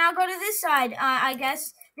 then I'll go to this side. I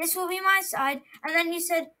guess this will be my side. And then you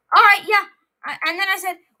said, all right, yeah. And then I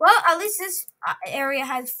said, well, at least this area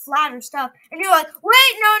has flatter stuff. And you're like,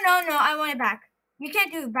 wait, no, I want it back. You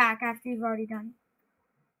can't do it back after you've already done it.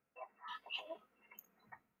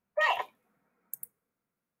 Great.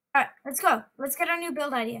 All right, let's go. Let's get our new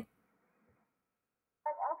build idea.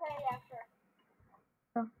 Okay, yeah, sure.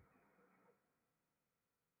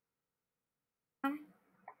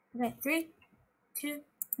 Okay, 3, 2,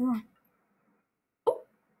 1.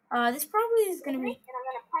 Oh, this probably is gonna be. And I'm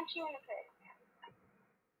gonna punch you in the face.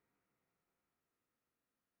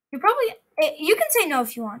 You can say no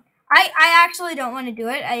if you want. I actually don't want to do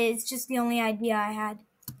it. It's just the only idea I had.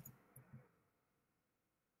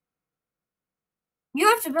 You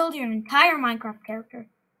have to build your entire Minecraft character.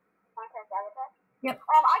 Minecraft avatar? Yep.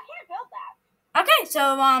 I can't build that. Okay,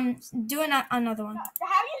 so do another one. Have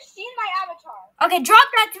you seen my avatar? Okay, drop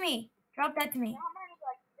that to me. Drop that to me. You know how many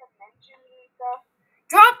dimensions and stuff?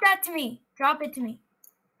 Drop that to me. Drop it to me.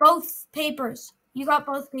 Both papers. You got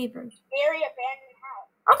both papers. Very abandoned house.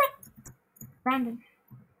 Okay. Abandoned.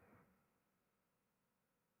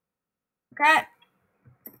 Okay.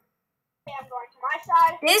 Okay, I'm going to my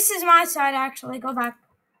side. This is my side, actually. Go back.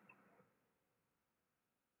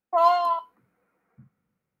 Oh.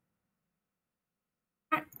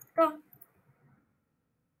 Alright, go.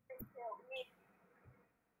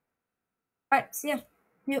 Alright, see ya.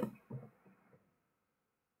 You.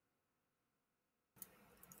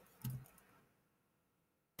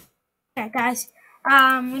 Okay, guys.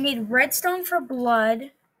 We need redstone for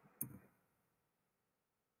blood.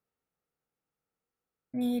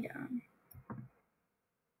 Need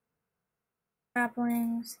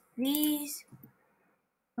saplings. These.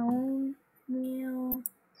 Bone meal.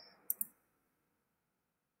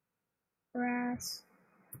 Grass.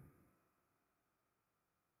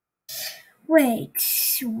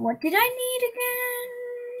 Wait, what did I need again?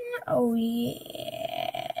 Oh yeah.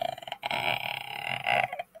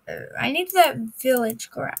 I need that village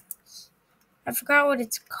grass. I forgot what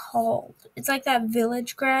it's called. It's like that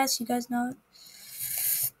village grass. You guys know it?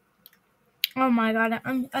 Oh my god,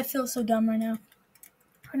 I feel so dumb right now.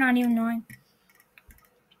 For not even knowing.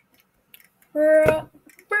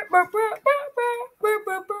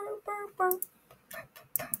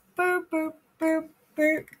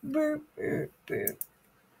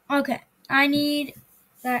 Okay, I need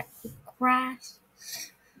that grass.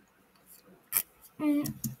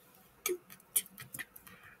 Mm.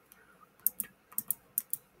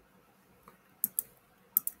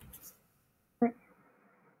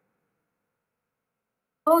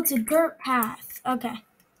 Oh, it's a dirt path. Okay.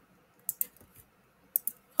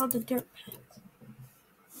 Oh, the dirt path.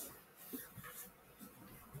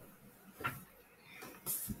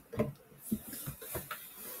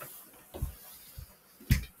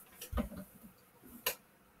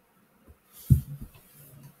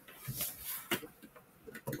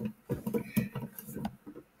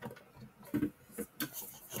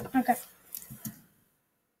 Okay.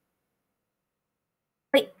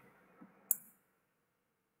 Wait.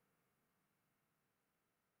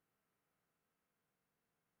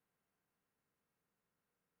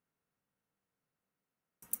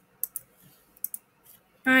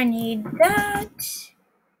 I need that.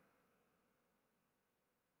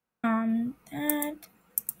 That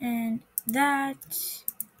and that.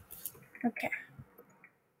 Okay.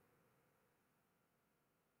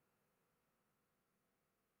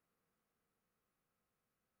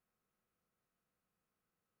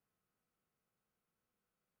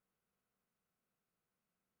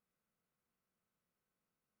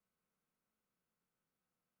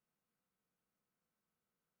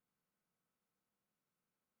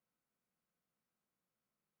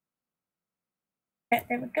 Okay,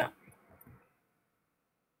 there we go.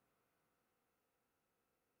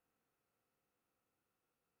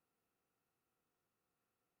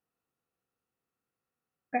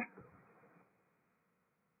 Okay.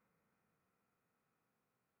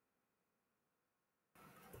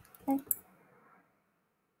 Okay.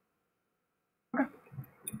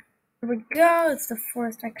 There we go. It's the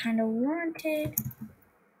forest I kind of wanted.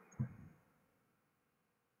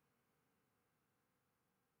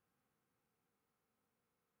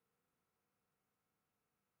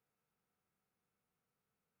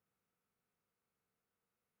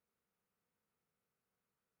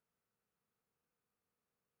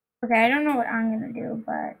 Okay, I don't know what I'm gonna do,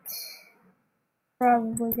 but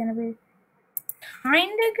probably gonna be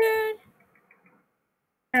kinda good.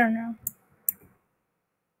 I don't know.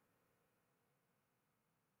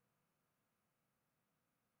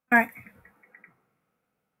 Alright.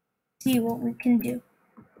 See what we can do.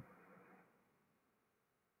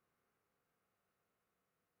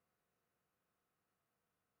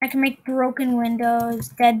 I can make broken windows,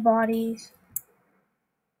 dead bodies.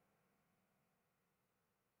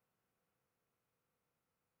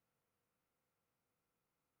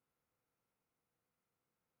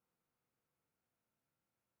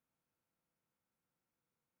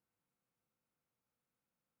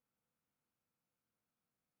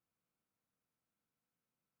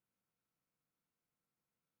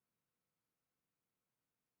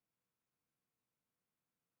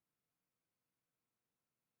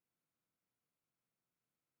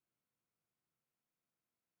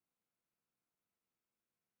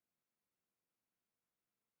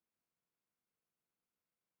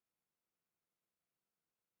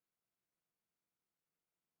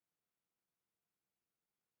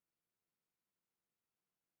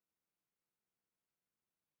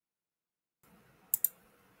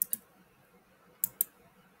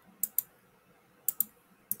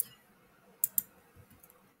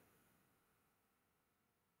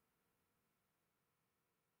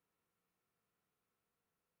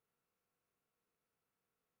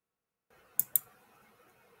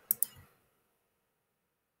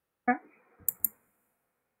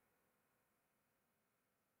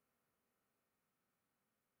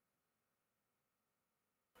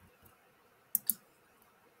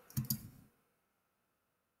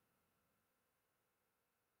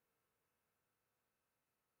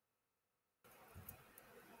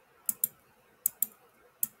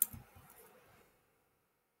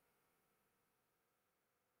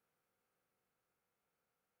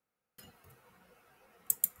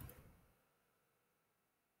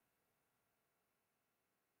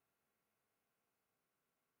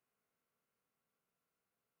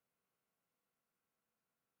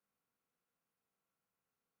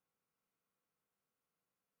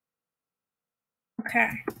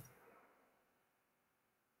 Okay.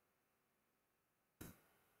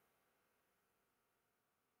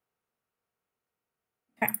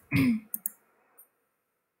 Okay.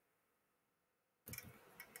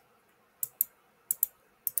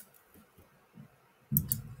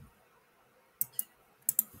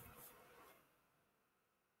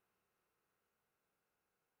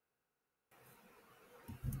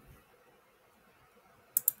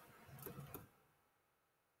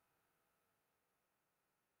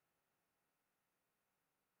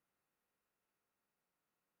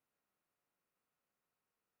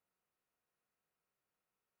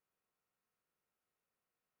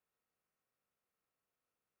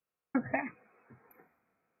 Okay.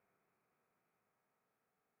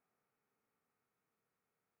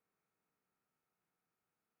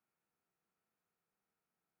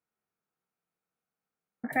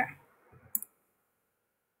 Okay.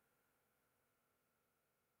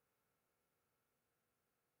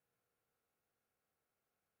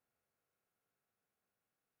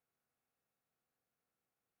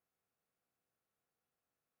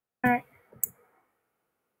 All right.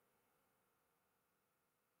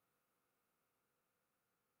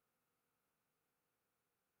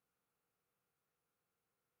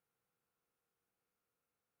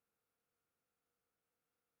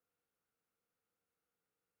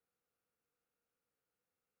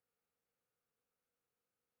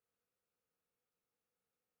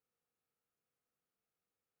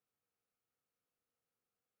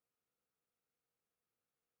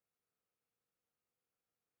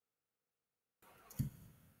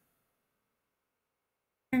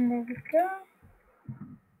 And there we go.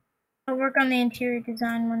 I'll work on the interior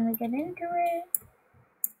design when we get into it.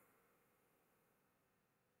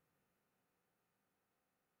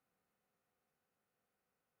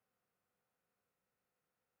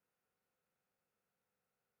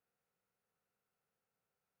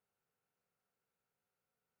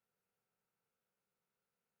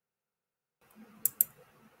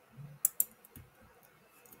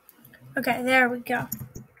 Okay, there we go.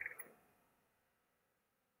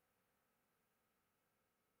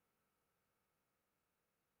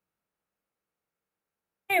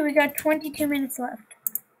 Hey, we got 22 minutes left.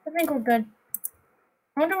 I think we're good.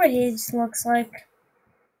 I wonder what his looks like.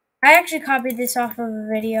 I actually copied this off of a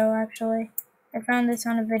video, actually. I found this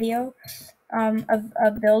on a video of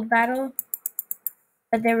a build battle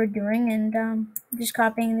that they were doing, and just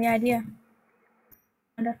copying the idea.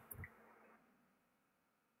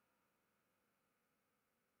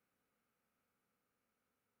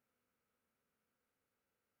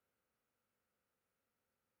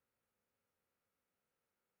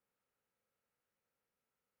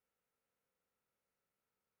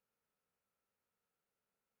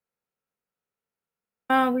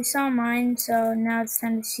 We saw mine, so now it's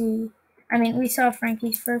time to see. I mean, we saw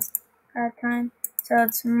Frankie's first time, so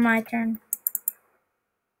it's my turn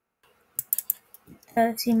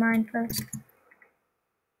to see mine first.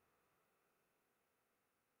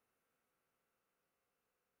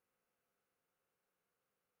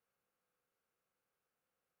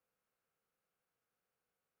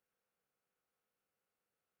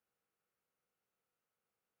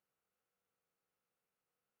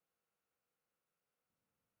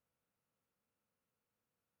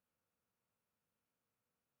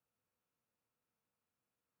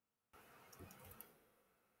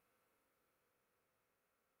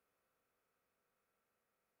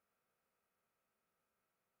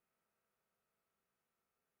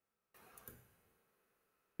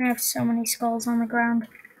 I have so many skulls on the ground.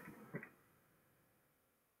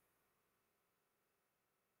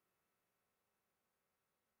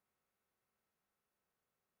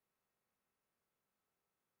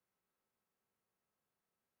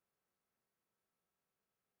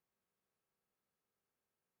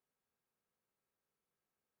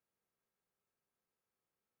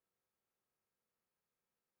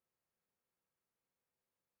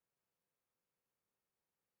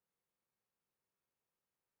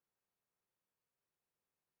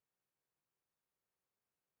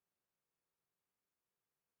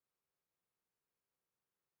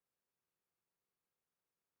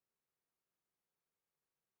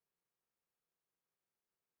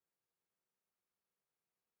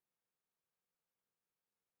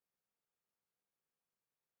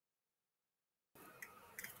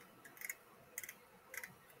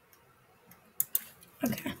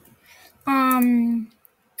 Okay.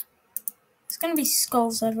 It's gonna be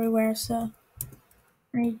skulls everywhere, so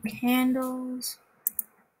I need candles.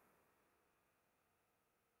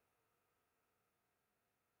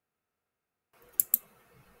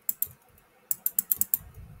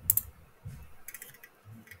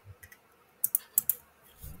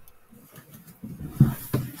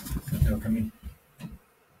 Okay.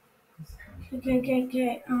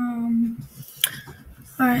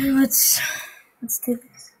 Alright, let's do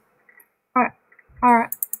this.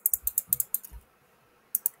 Alright.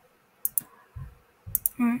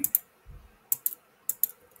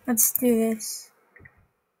 Let's do this.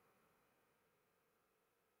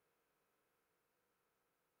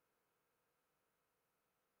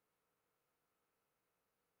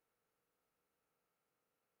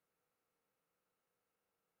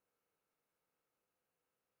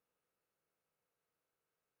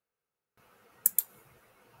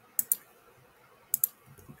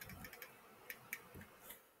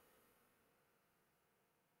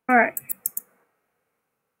 Alright.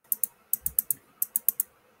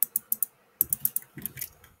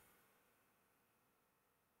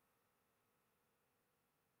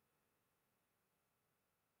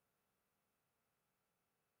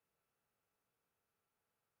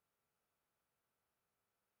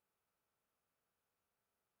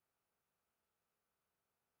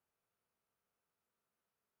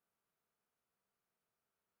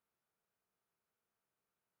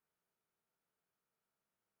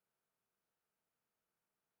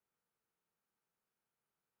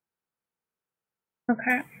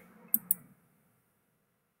 Okay.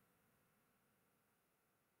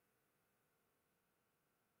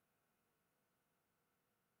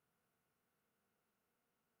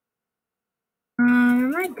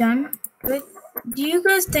 Am I done? Good. Do you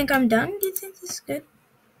guys think I'm done? Do you think this is good?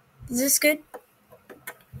 Is this good?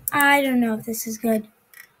 I don't know if this is good.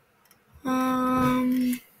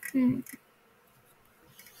 Hmm.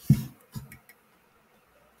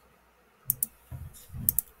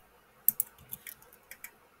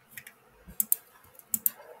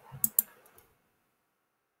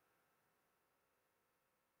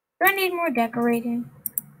 Do I need more decorating?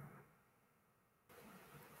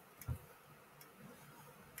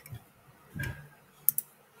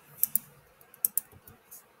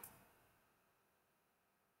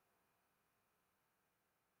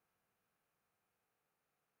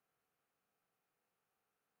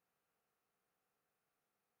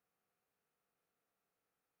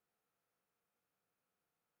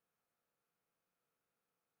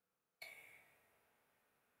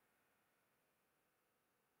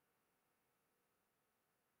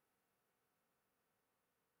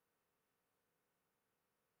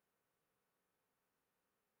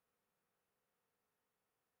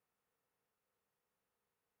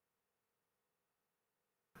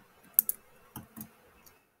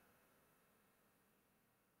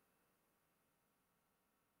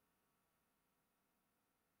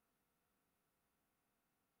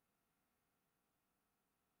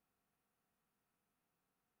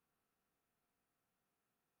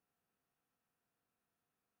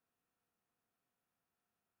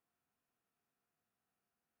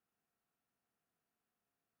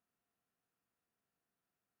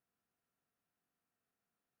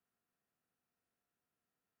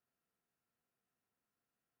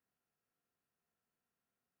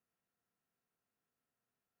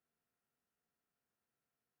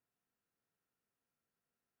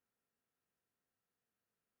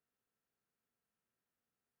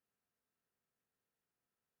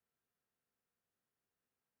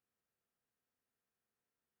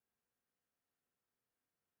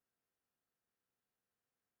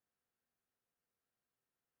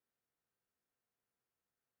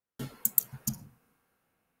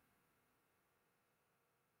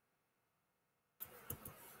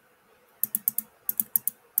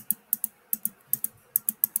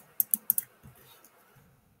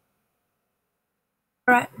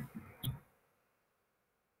 Alright.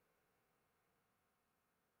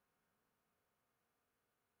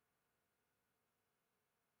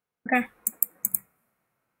 Okay.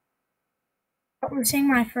 Oh, we're seeing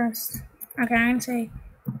my first. Okay, I'm gonna say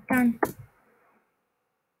done.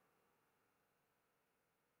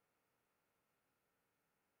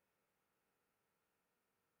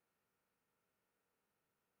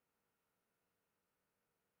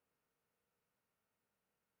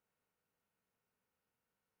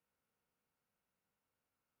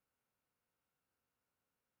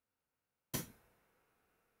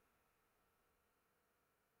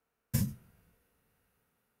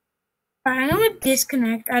 Alright, I'm gonna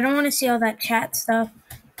disconnect. I don't want to see all that chat stuff.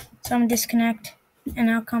 So I'm gonna disconnect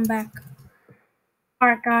and I'll come back.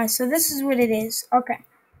 Alright guys, so this is what it is. Okay.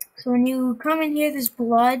 So when you come in here, there's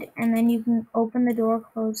blood, and then you can open the door,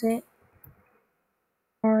 close it.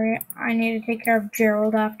 Alright, I need to take care of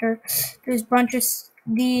Gerald after. There's a bunch of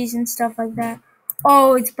these and stuff like that.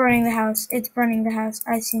 Oh, it's burning the house. It's burning the house.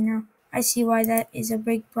 I see now. I see why that is a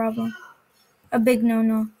big problem. A big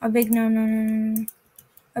no-no. A big no-no-no-no-no.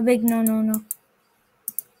 A big no-no-no.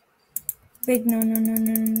 Big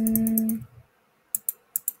no-no-no-no-no.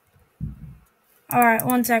 Alright,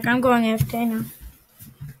 one sec. I'm going AFK now.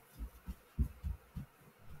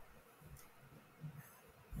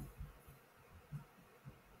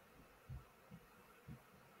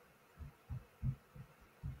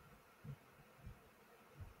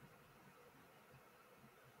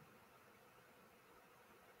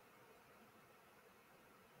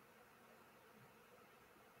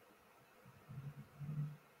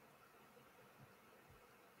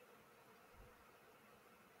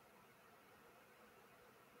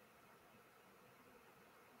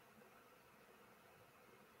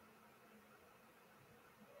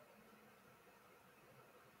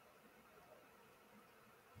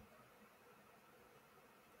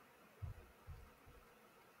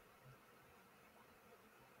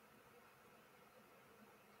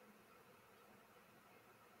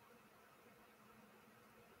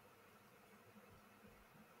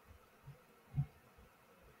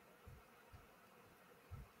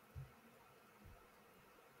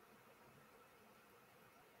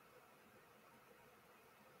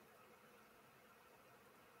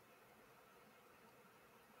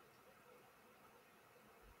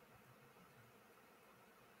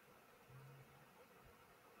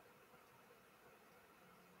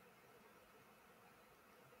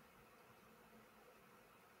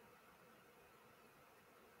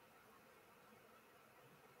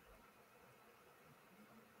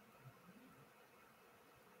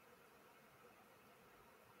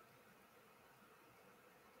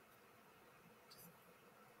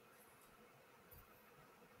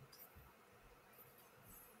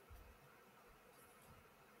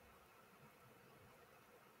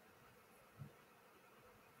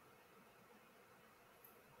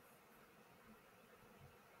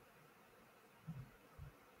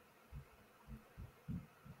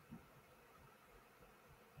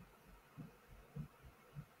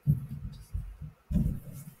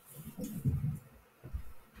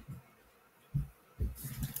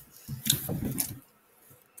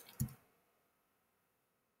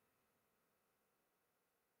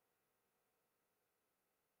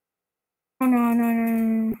 Oh no, no, no,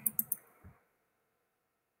 no.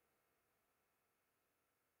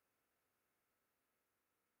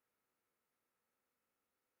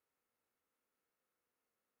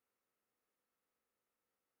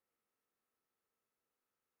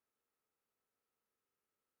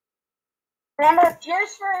 Remember, it's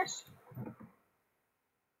yours first.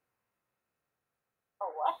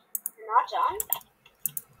 Oh, what? You're not done?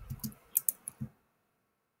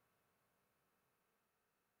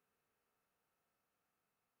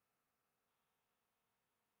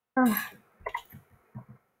 Ugh.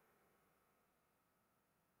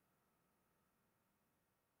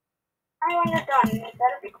 Tell me when you're done. It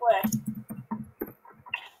better be quick.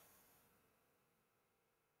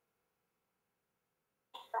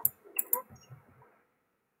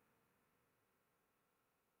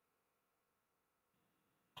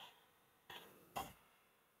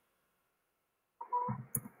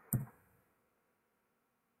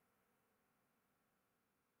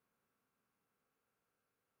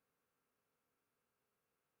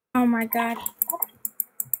 Oh my god. What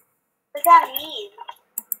does that mean?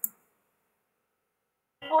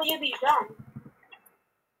 When will you be done?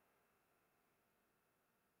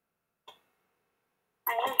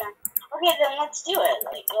 I am done. Okay, then let's do it.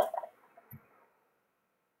 Like,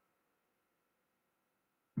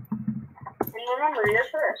 and remember, you're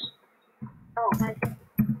first. Oh my god.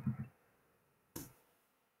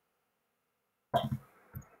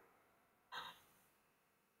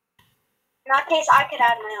 In that case, I could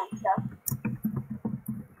add my own stuff.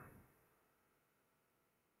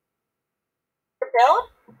 Your build?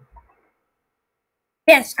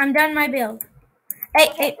 Yes, I'm done my build. Hey,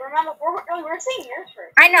 Okay, hey. remember, we're seeing yours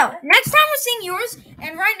first. I know. Next time we're seeing yours,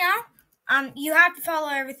 and right now, you have to follow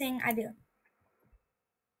everything I do.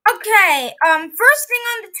 Okay, first thing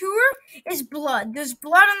on the tour is blood. There's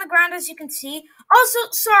blood on the ground, as you can see. Also,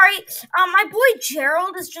 sorry, my boy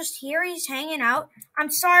Gerald is just here. He's hanging out. I'm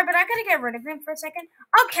sorry, but I gotta get rid of him for a second.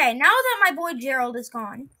 Okay, now that my boy Gerald is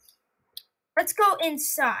gone, let's go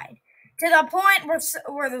inside. To the point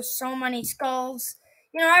where there's so many skulls.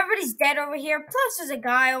 You know, everybody's dead over here. Plus, there's a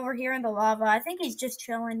guy over here in the lava. I think he's just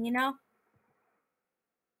chilling, you know?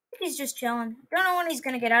 He's just chilling. Don't know when he's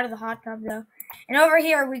gonna get out of the hot tub though. And over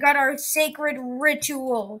here we got our sacred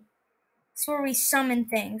ritual. It's where we summon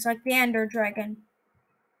things like the Ender Dragon.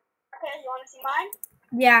 Okay, you want to see mine?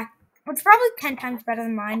 Yeah, it's probably 10 times better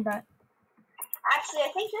than mine, but Actually,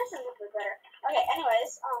 I think yours is a little bit better. Okay,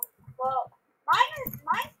 anyways, well, mine's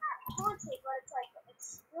not haunted, but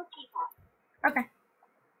it's spooky haunted. okay.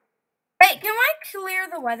 Wait, can I clear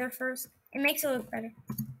the weather first? It makes it look better.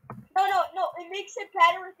 No, it makes it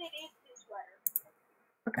better if it is this weather.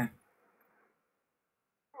 Okay.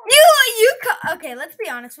 Okay, let's be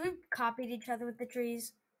honest. We copied each other with the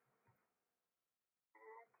trees.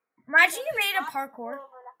 Imagine you made a parkour.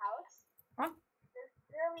 Over the house. Huh? There's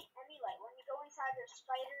barely any light. When you go inside, there's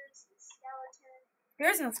spiders and skeletons.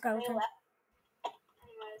 There's no skeleton.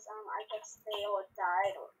 Anyways, I guess they all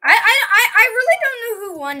died. I really don't know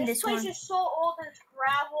who won this one. This place is so old. There's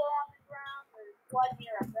gravel on the ground. There's blood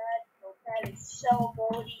near a bed. The bed is so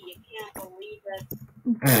moldy. You can't believe it.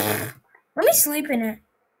 Let me sleep in it.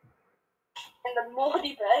 In the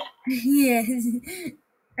moldy bed. Yes.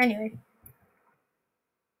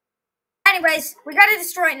 Anyways, we gotta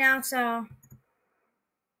destroy it now, so.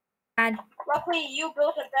 Bad. Luckily, you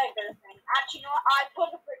built a bigger thing. Actually, you know what? I put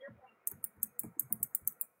a bigger thing.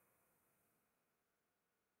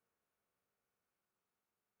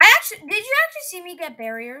 Did you actually see me get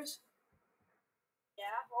barriers? Yeah,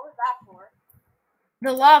 what was that for?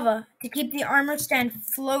 The lava, to keep the armor stand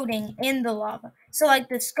floating in the lava. So, like,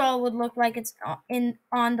 the skull would look like it's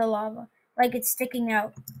on the lava. Like it's sticking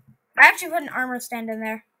out. I actually put an armor stand in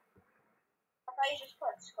there. I thought you just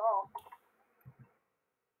put a skull.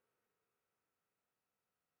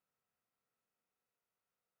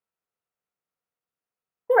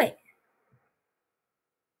 Wait.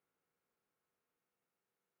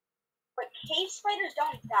 But cave spiders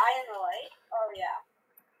don't die in the light? Oh, yeah.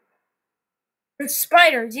 There's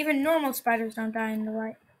spiders. Even normal spiders don't die in the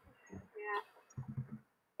light. Yeah.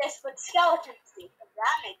 Yes, but skeletons do. So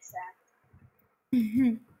that makes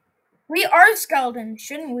sense. We are skeletons.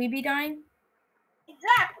 Shouldn't we be dying?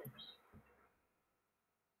 Exactly.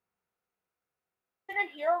 Didn't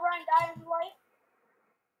Herobrine die in the light?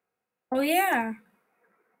 Oh, yeah.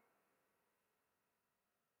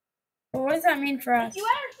 Well, what does that mean for us? If you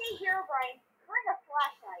ever see Herobrine, bring a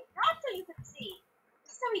flashlight. Not so you can see.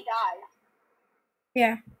 Just so he dies.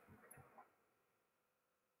 Yeah.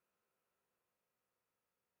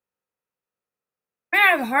 I'm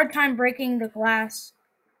gonna have a hard time breaking the glass.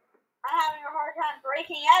 I'm having a hard time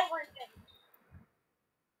breaking everything.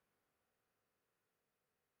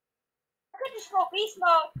 could just go beast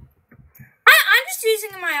mode. I'm just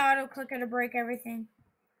using my auto clicker to break everything.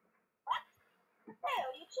 What? Hey,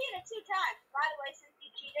 you cheated 2 times. By the way, since you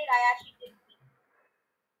cheated, I actually did cheat.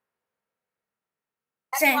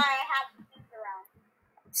 That's Same. why I have the things around.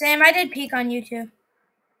 Sam, I did peek on you too.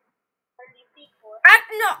 What did you peek for?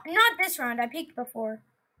 No, not this round. I peeked before.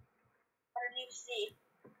 What did you see?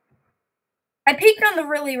 I peeked on the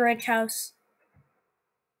really rich house.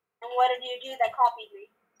 And what did you do that copied me?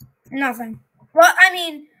 Nothing. Well, I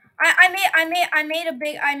mean,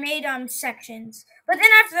 I made sections. But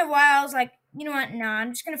then after a while, I was like, you know what? Nah,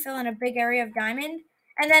 I'm just gonna fill in a big area of diamond.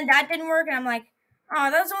 And then that didn't work, and I'm like,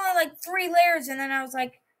 oh, that was only like 3 layers. And then I was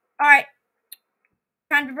like, all right,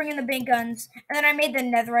 time to bring in the big guns. And then I made the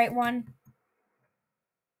netherite one.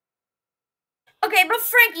 Okay, but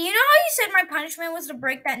Frankie, you know how you said my punishment was to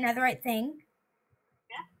break that netherite thing?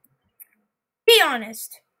 Yeah. Be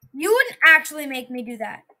honest. You wouldn't actually make me do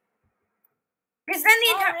that. Because then the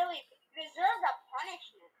entire... really. You deserved a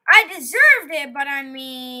punishment. I deserved it, but I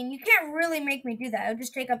mean, you can't really make me do that. It would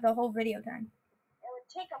just take up the whole video time. It would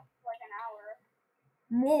take up like an hour.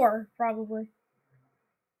 More, probably.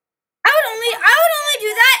 I would only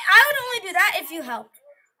do that if you helped.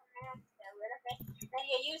 Then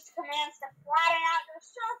you use commands to flatten out the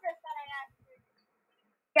surface that I actually.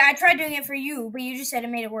 Yeah, I tried doing it for you, but you just said it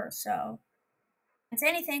made it worse, so I didn't say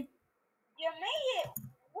anything. You made it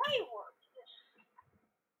way worse.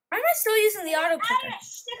 Why am I still using the auto clicker? Added a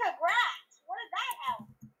stick of grass. What did that help?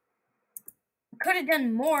 Could have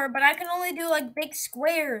done more, but I can only do like big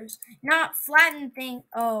squares, not flattened thing.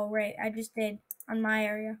 Oh, right, I just did on my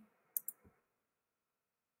area.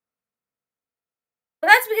 Well,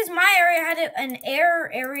 that's because my area had an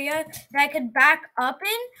air area that I could back up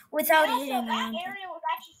in without hitting that anything. area was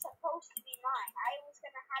actually supposed to be mine. I was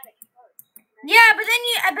gonna have it first. Yeah, but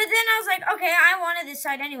then I was like, okay, I wanted this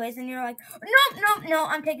side anyways, and you're like, no,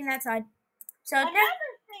 I'm taking that side. So another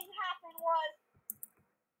thing happened was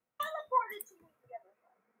teleported to me the other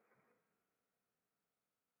side.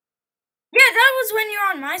 Yeah, that was when you're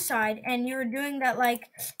on my side and you were doing that, like,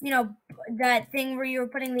 you know, that thing where you were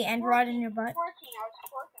putting the end rod in your butt. I was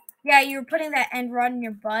twerking. Yeah, you were putting that end rod in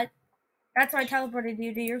your butt. That's why I teleported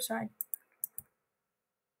you to your side.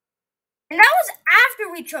 And that was after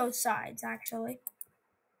we chose sides, actually.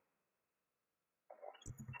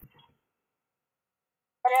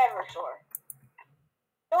 Whatever, sure,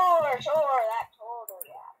 that totally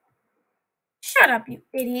happened. Shut up, you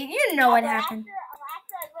idiot. You know what happened.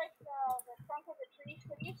 After I break the trunk of the trees,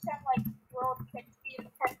 could you send, like, world 60 and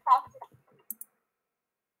 10,000?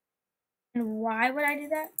 And why would I do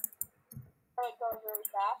that? So it goes really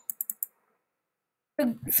fast?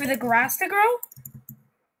 For the grass to grow?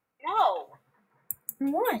 No.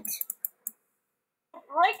 What?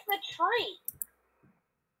 Break the tree.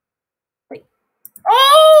 Wait.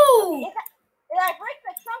 Oh! If I break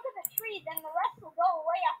the trunk of the tree, then the rest will go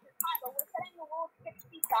away after time. But we're setting the world 6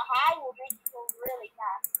 feet to high will make it go really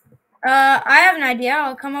fast. I have an idea.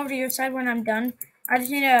 I'll come over to your side when I'm done. I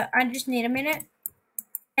just need a minute.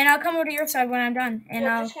 And I'll come over to your side when I'm done. And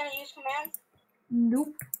You're just gonna use commands?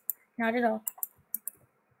 Nope. Not at all.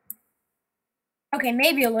 Okay,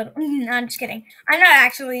 maybe a little. No, I'm just kidding. I'm not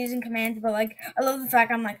actually using commands, but like, I love the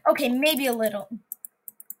fact I'm like, okay, maybe a little.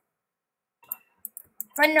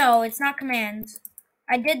 But no, it's not commands.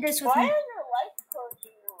 I did this with. Why are your lights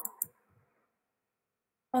closing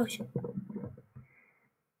on? Oh shit.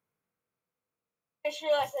 I just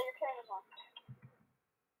realized that your camera's on.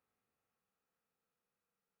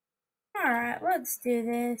 Alright, let's do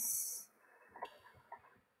this.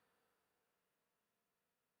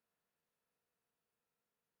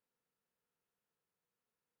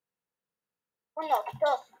 Uno,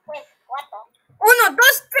 dos, tres, cuatro. 1, 2,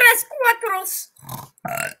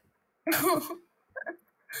 3, 4.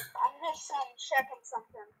 I'm just checking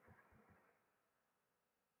something.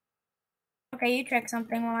 Okay, you check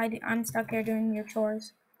something while I'm stuck here doing your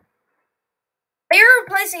chores. But you're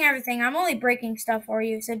replacing everything. I'm only breaking stuff for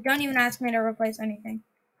you, so don't even ask me to replace anything.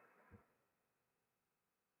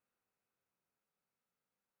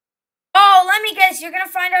 Oh, let me guess. You're gonna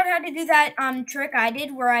find out how to do that trick I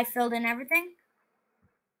did where I filled in everything?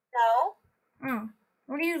 No. Oh,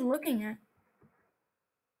 what are you looking at?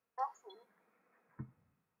 Nothing.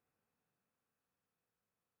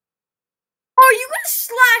 Oh, you gonna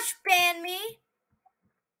slash ban me?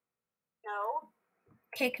 No.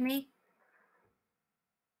 Kick me?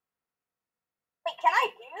 Wait, can I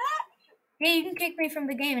do that? Yeah, you can kick me from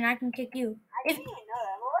the game, and I can kick you. I didn't even know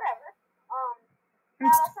that, but whatever. No,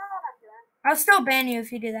 I'm that's not what I'm doing. I'll still ban you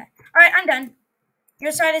if you do that. Alright, I'm done.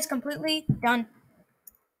 Your side is completely done.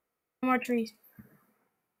 No more trees.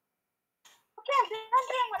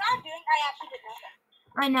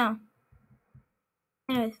 I know.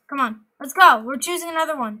 Anyways, come on. Let's go. We're choosing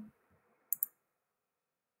another one.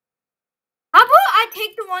 How about I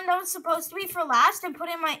take the one that was supposed to be for last and put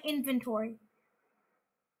it in my inventory?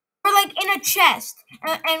 Or like in a chest.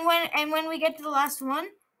 And when we get to the last one,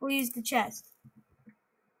 we'll use the chest.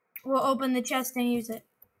 We'll open the chest and use it.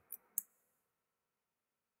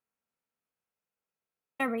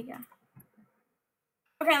 There we go.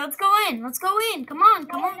 Okay, let's go in. Let's go in. Come on,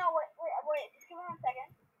 come on. No, wait. Just give me 1 second.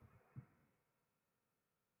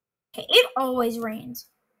 Okay, it always rains.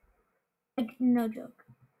 Like, no joke.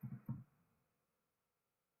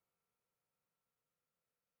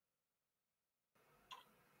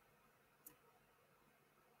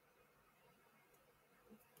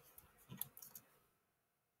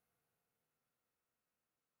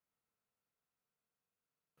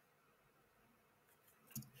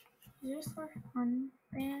 Is this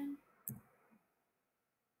unban?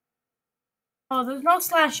 Oh, there's no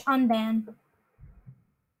slash unban.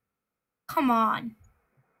 Come on.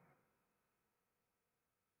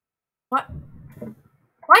 What?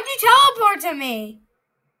 Why'd you teleport to me?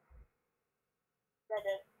 That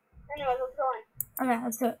did. Anyways, let's go in. Okay,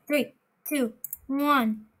 let's do it. 3, 2,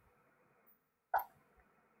 1.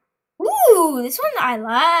 Ooh, this one I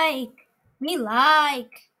like. Me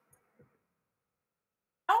like.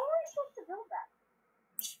 How are we supposed to build that?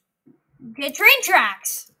 Get train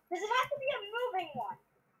tracks. Does it have to be a moving one?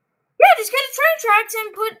 Yeah, just get a train tracks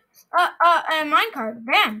and put a minecart.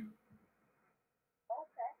 Bam.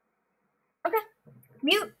 Okay.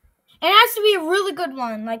 Mute. It has to be a really good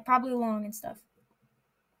one, like probably long and stuff.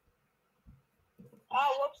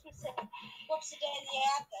 Oh, whoops a daisy.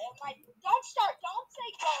 Don't start. Don't say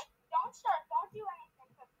go. Don't start. Don't do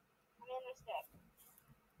anything. I'm in this deck.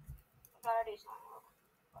 I've already signed up.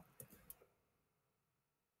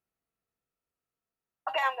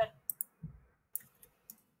 Okay, I'm good.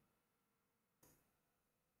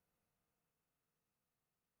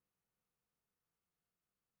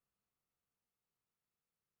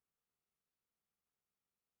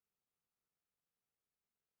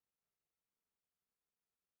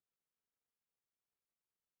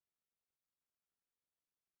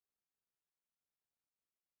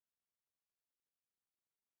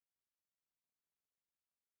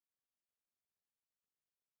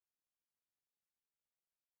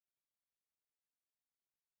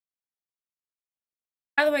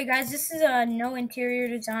 By the way, guys, this is a no interior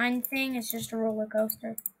design thing. It's just a roller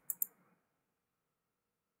coaster.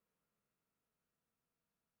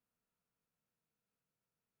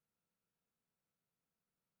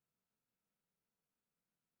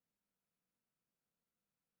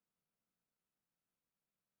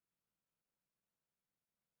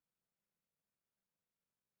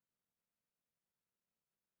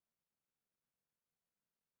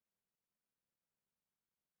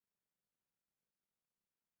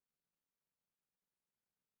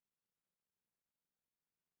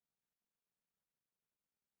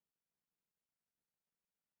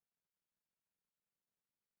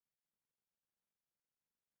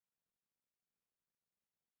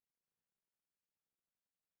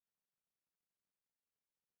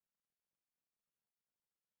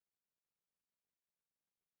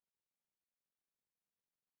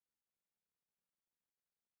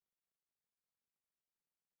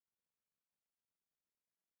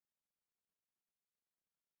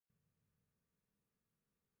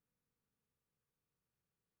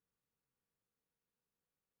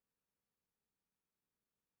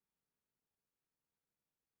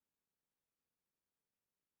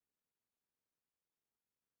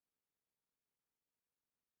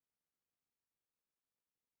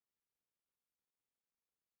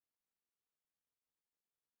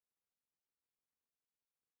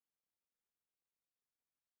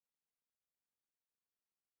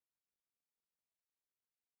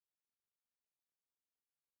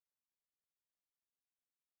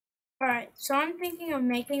 Alright, so I'm thinking of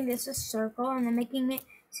making this a circle and then making it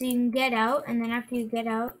so you can get out, and then after you get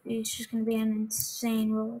out, it's just going to be an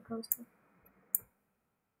insane roller coaster.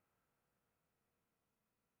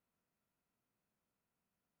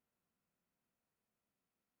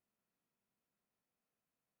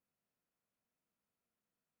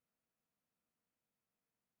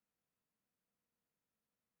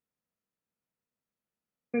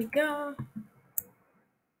 There we go.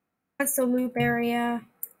 That's the loop area.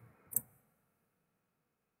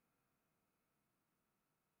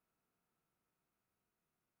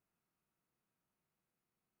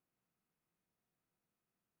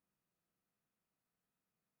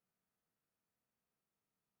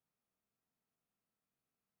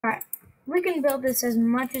 Alright, we can build this as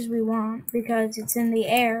much as we want because it's in the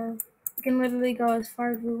air. We can literally go as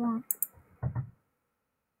far as we want.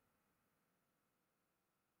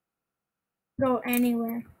 Go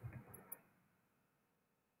anywhere.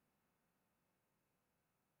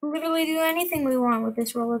 Literally do anything we want with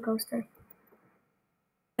this roller coaster.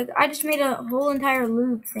 Like, I just made a whole entire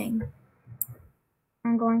loop thing.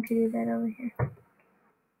 I'm going to do that over here.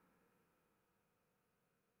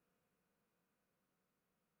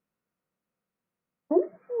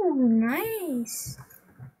 Ooh, nice.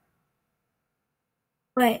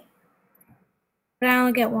 Wait. But I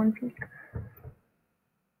only get one peak. I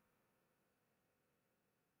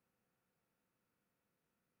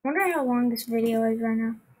wonder how long this video is right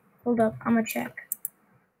now. Hold up, I'm gonna check.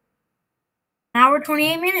 An hour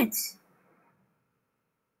 28 minutes.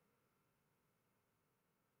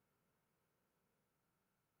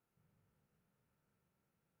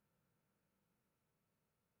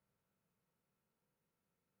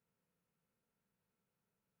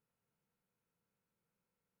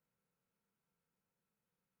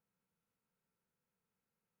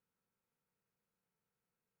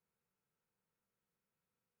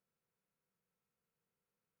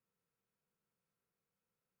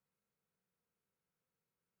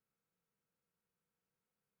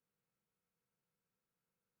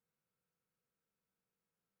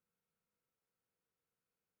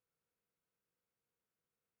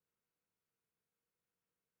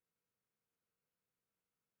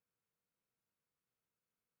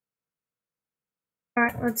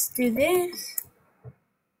 Alright, let's do this.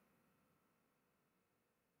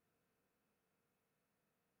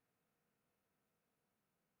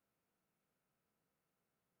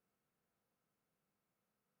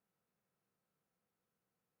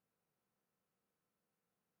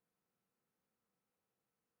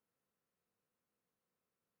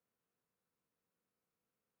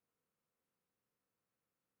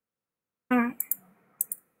 Alright.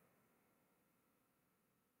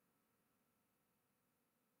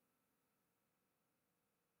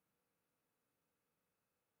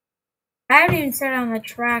 I haven't even set on the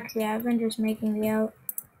tracks yet. I've been just making the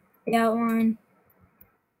outline.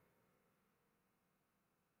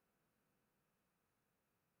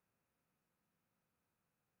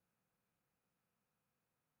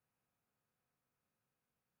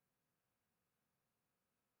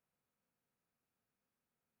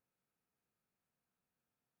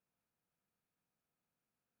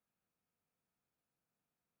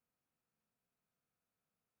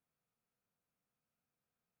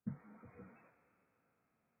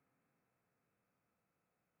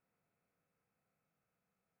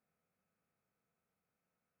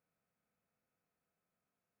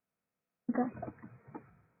 Okay.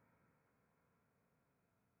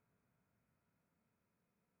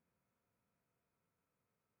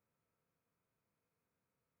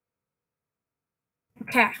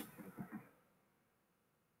 Okay.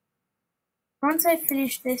 Once I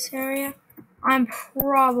finish this area, I'm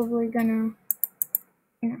probably gonna,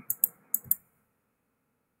 you know.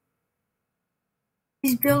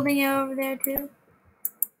 He's building it over there too.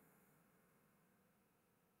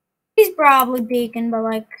 He's probably beacon, but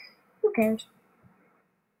like, who cares?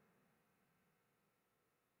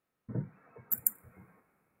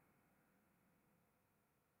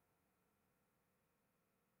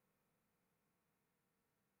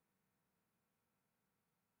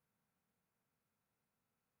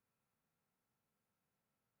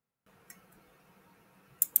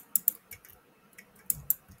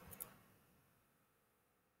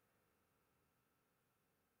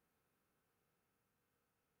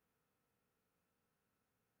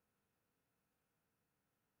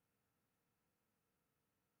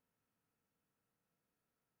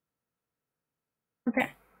 Okay.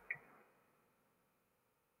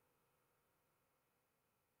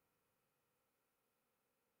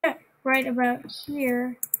 Yeah, right about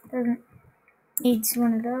here doesn't needs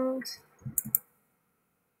one of those.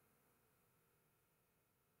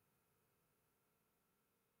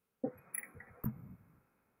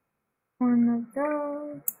 One of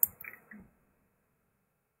those.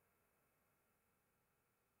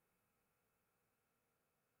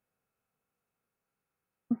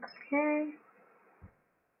 Okay.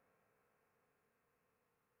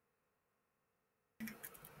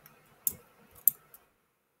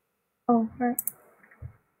 Oh, right.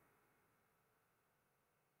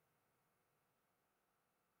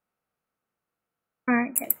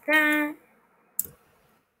 Alright, get that.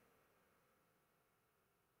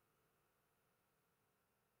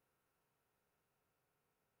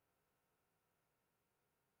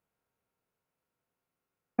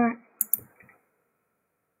 Alright.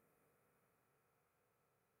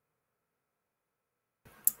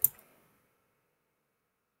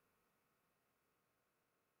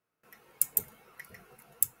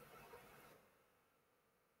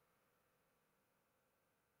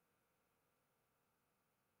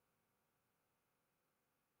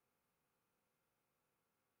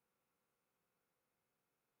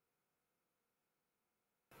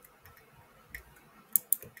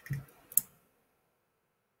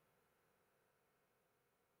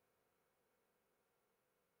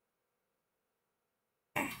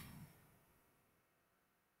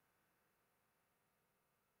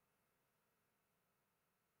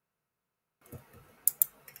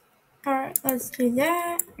 let's do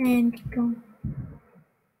that and keep going.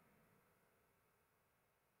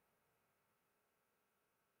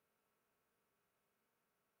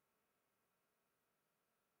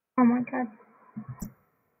 Oh my god.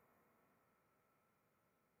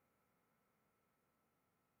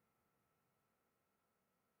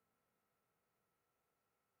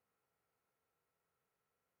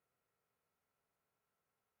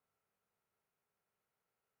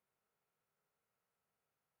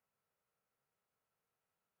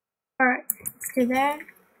 Alright, let's do that.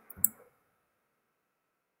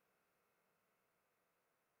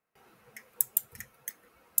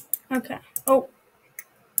 Okay. Oh,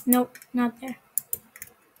 nope, not there.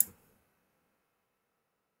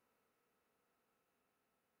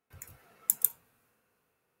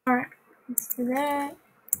 Alright, let's do that.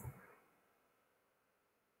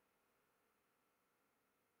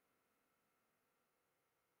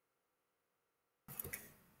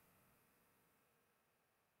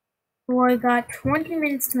 Boy, got 20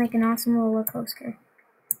 minutes to make an awesome roller coaster.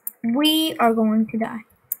 We are going to die.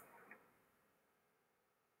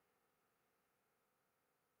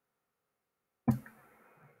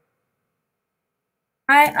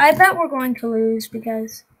 I bet we're going to lose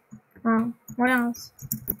because, what else?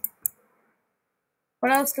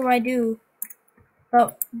 What else do I do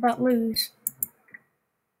but lose?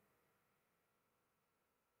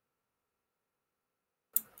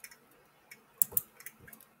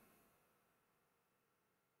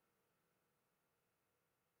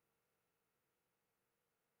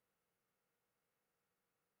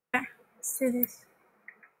 Yeah, let's do this.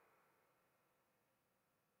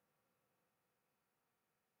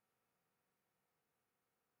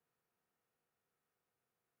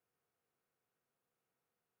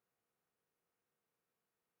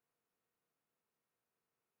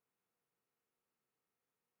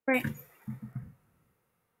 Right.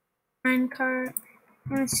 Minecart.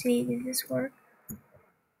 Let's see, did this work?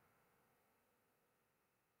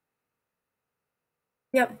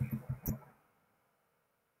 Yep.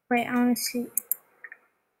 Wait, I want to see.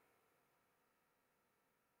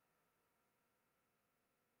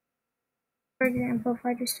 For example, if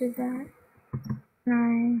I just do that.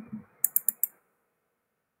 9.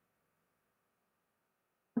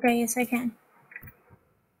 Okay, yes I can.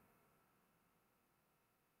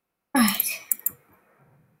 Alright.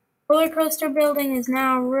 Roller coaster building is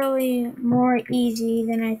now really more easy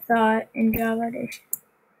than I thought in Java Edition.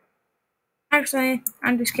 Actually,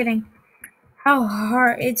 I'm just kidding. How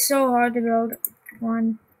hard? It's so hard to build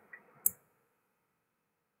one.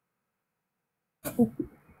 Ooh,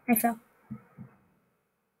 I fell.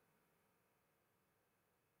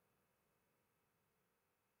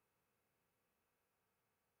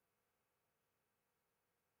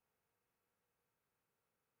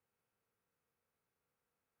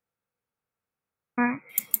 Alright.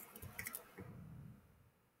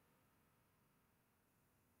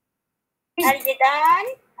 Are you done?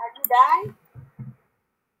 Are you done?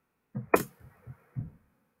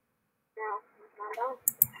 No, I'm not done.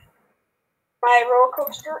 My roller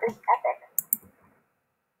coaster is epic.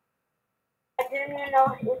 I didn't even know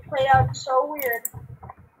it played out so weird.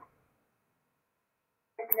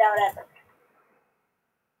 It played out epic.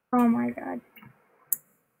 Oh my god.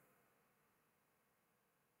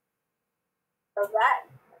 So that.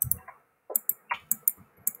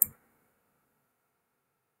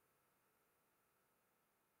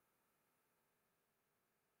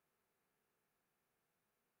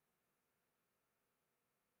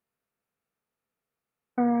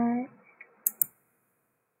 Alright.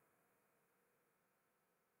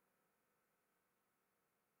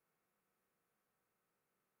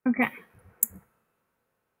 Okay.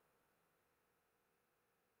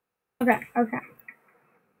 Okay.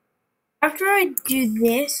 After I do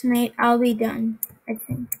this, mate, I'll be done, I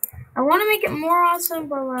think. I want to make it more awesome,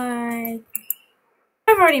 but like,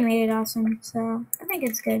 I've already made it awesome, so I think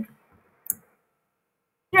it's good.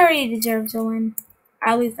 It already deserves a win.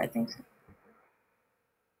 At least I think so.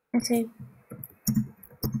 Let's see.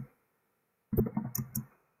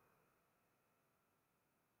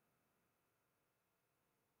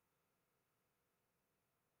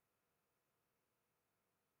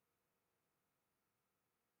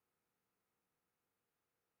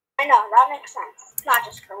 I know, that makes sense. It's not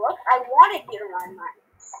just for look. I wanted you to run mine.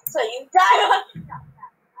 So you die. No,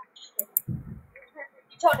 I'm just kidding.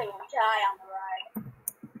 You totally won't die on the ride.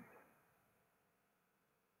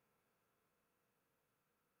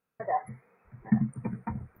 Okay.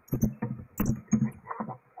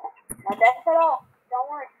 No death at all. Don't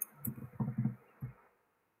worry.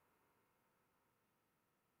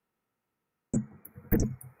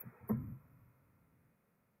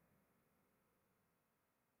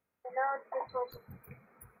 this was.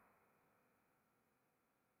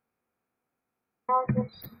 I'll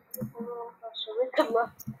just get a little closer. We could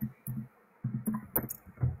look.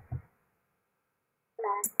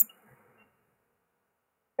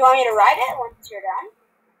 You want me to ride it once you're done?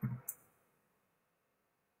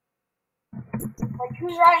 Like,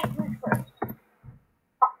 who's riding who first?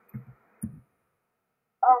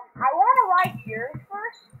 I want to ride yours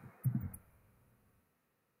first.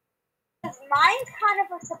 Because mine's kind of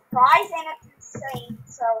a surprise and it's insane,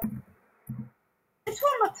 so. This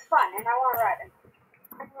one looks fun and I want to ride it.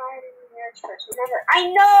 I'm riding yours first. Remember, I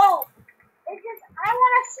know! It's just, I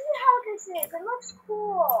want to see how this is. It looks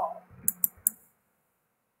cool.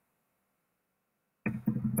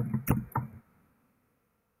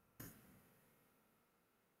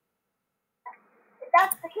 If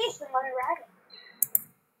that's the case, then let me ride it.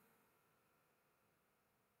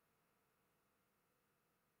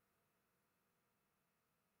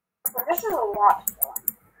 But this is a lot of fun.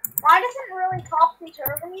 Mine isn't really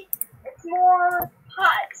topsy-turvy. It's more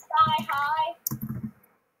high, sky high.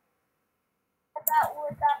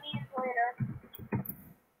 What that means later.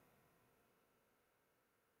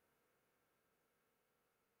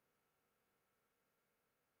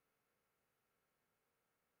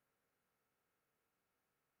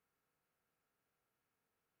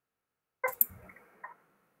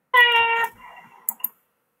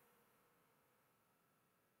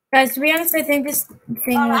 Guys, to be honest, I think this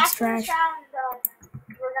thing looks trash.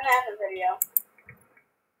 We're gonna end the video.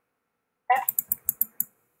 Okay.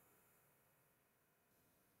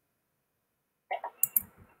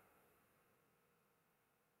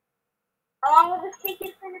 How long will this take you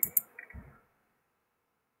to finish?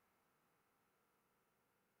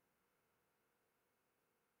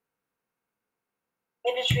 I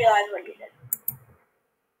just realized what you did.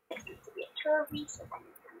 It needs to be a turvy, so then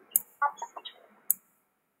it's gonna be topsy-turvy.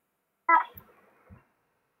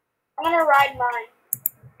 I'm gonna ride mine.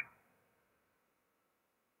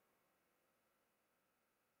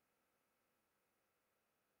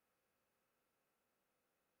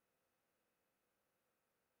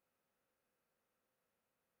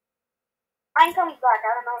 Mine comes back. I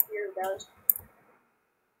don't know if yours does.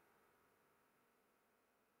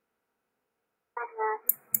 I'm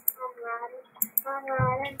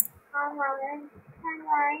riding.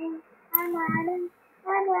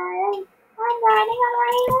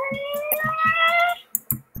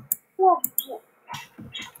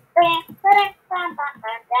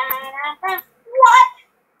 What?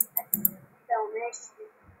 Don't miss.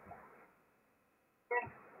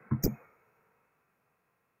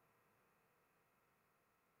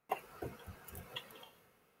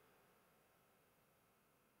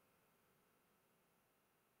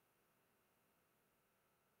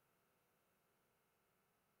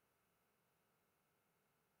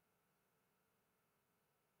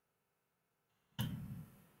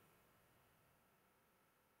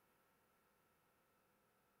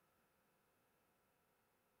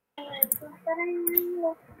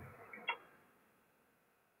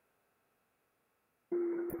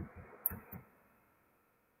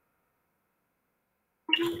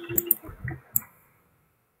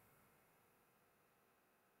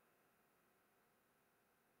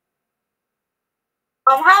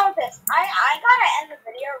 How about this? I gotta end the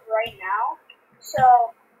video right now, so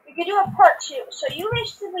we could do a part 2. So you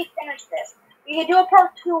basically finish this. We could do a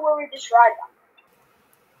part 2 where we just ride them.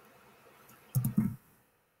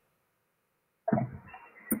 Okay.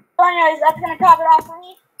 So anyways, that's gonna top it off for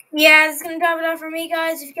me. Yeah, that's gonna top it off for me,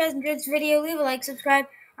 guys. If you guys enjoyed this video, leave a like, subscribe.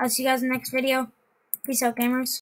 I'll see you guys in the next video. Peace out, gamers.